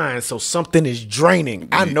dying, so something is draining.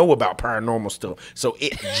 I know about paranormal stuff, so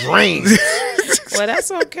it drains. well,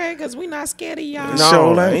 that's okay because we're not scared of y'all. No.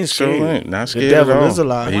 Sure I ain't. ain't Sure scared. ain't. Not The scared devil at all. is a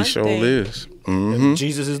lie. He One sure thing. is.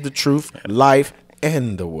 Jesus is the truth, life,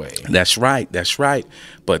 and the way. That's right. That's right.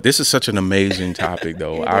 But this is such an amazing topic,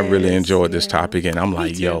 though. I really is, enjoyed this yeah. topic, and I'm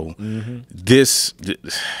like, too. yo, this.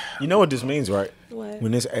 You know what this means, right? What?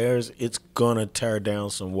 When this airs, it's gonna tear down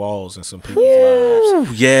some walls and some people's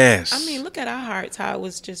lives. Yes. I mean, look at our hearts, how it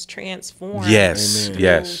was just transformed. Yes. Amen. through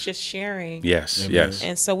Yes. Just sharing. Yes. Amen. Yes.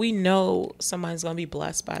 And so we know somebody's going to be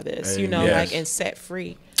blessed by this, you know, Yes. like, and set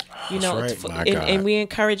free. You know, right. My God. and we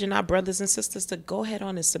encouraging our brothers and sisters to go ahead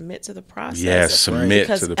on and submit to the process. Yes, submit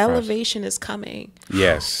because to the process. elevation is coming.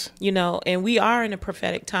 Yes. You know, and we are in a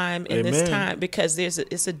prophetic time in this Amen. time because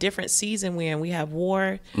it's a different season we're in. We have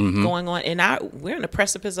war going on, and we're in the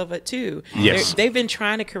precipice of it too. Yes. They've been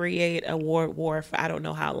trying to create a war for I don't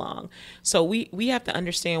know how long. So we have to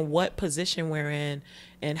understand what position we're in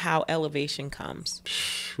and how elevation comes.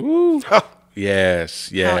 Woo. Yes.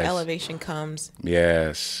 How Yes. elevation comes.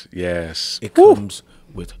 Yes. Yes. It comes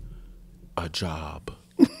with a job.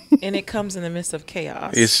 And it comes in the midst of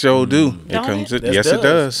chaos. It sure do. It Don't comes. it? Yes, it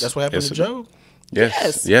does. That's what happened Yes, to it- Job.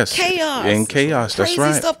 Yes. Yes. Chaos. In chaos. That's Crazy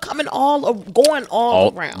right. stuff coming going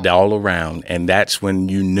all around. All around, and that's when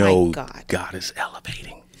you know God. God is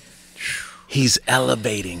elevating. He's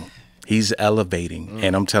elevating. He's elevating,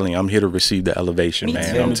 and I'm telling you, I'm here to receive the elevation, Me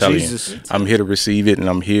man. too. I'm telling Jesus. you, I'm here to receive it, and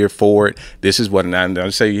I'm here for it. This is what, and I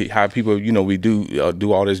say how people, you know, we do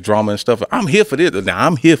all this drama and stuff. I'm here for this. Now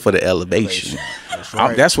I'm here for the elevation.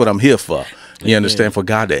 That's what I'm here for. You understand? For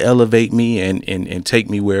God to elevate me and take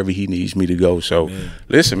me wherever He needs me to go. So,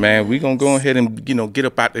 listen, man, we gonna go ahead and get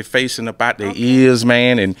up out their face and up out their ears,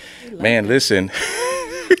 man. And man, listen.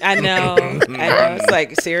 I know. It's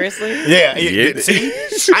like, seriously? Yeah. Yeah. See,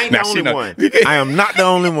 I ain't Now, the see, only now- one. I am not the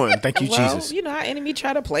only one. Thank you, Well, Jesus. you know, our enemy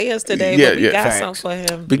tried to play us today, Yeah, but we yeah. got Facts. something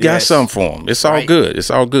for him. We got Yes. something for him. It's all Right. good. It's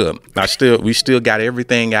all good. We still got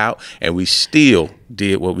everything out, and we still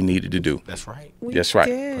did what we needed to do. That's right. That's right.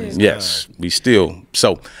 did. Yes, we still.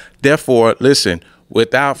 So, therefore, listen.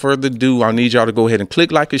 Without further ado, I need y'all to go ahead and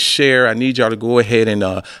click like and share. I need y'all to go ahead and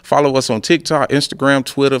follow us on TikTok, Instagram,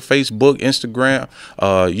 Twitter, Facebook, Instagram,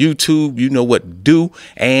 YouTube. You know what to do.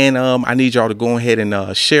 And I need y'all to go ahead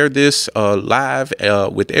and share this live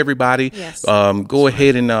with everybody. Yes. Go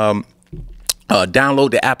ahead and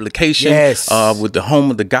download the application Yes. with the home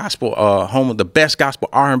of the gospel, home of the best gospel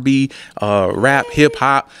R&B, rap, hip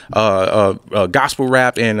hop, gospel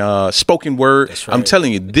rap, and spoken word. right. I'm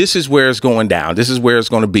telling you, this is where it's going down. This is where it's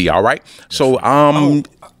going to be. All right. So I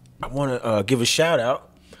want to give a shout out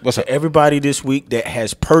What's to up? everybody this week that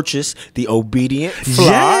has purchased the Obedient Flock.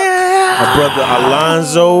 Yeah. My brother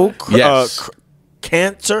Alonzo Yes.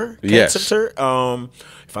 Cantor. Yes. If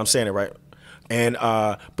I'm saying it right. And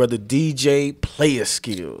brother DJ Player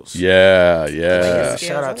Skills. Yeah. Skills,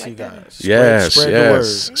 Shout I out to like you that. guys. Yes, Spread yes.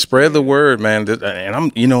 the word. Spread the word, man. And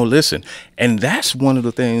I'm, listen, and that's one of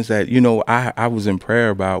the things that, I was in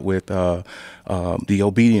prayer about with the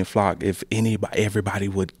Obedient Flock. If everybody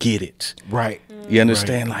would get it. Right. You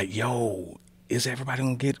understand? Like, yo, is everybody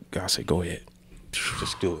gonna get it? God said, go ahead.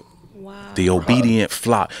 Just do it. Wow. The Obedient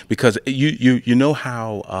Flock. Because you know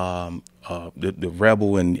how the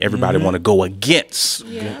rebel and everybody want to go against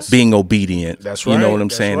being obedient. That's You know right. what I'm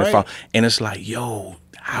That's saying? right. And it's like, yo,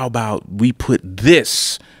 how about we put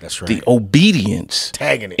this, That's right. the obedience,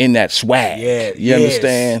 Tagging it. in that swag? Yeah, You yes,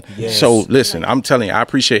 understand? yes. So listen, I'm telling you, I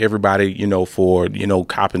appreciate everybody, for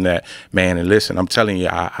copping that, man. And listen, I'm telling you,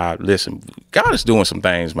 I listen. God is doing some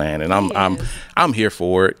things, man, and I'm here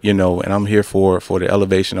for it, and I'm here for the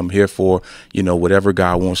elevation. I'm here for whatever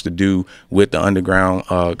God wants to do with the underground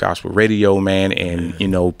gospel radio, man. And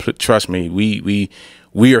trust me,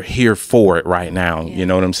 we are here for it right now. You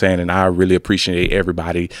know what I'm saying? And I really appreciate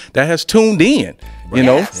everybody that has tuned in, you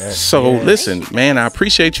know? So listen, man, I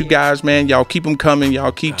appreciate you guys, man. Y'all keep them coming.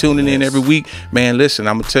 Y'all keep tuning in every week, man. Listen,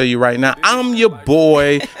 I'm going to tell you right now, I'm your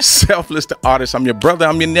boy, Selfless the Artist. I'm your brother.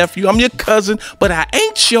 I'm your nephew. I'm your cousin, but I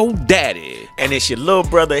ain't your daddy. And it's your little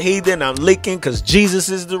brother Heathen. I'm leaking because Jesus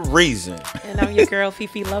is the reason. And I'm your girl,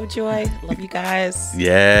 Fifi Lovejoy. Love you guys.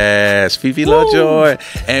 Yes, Fifi Lovejoy.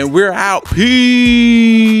 And we're out.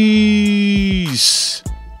 Peace.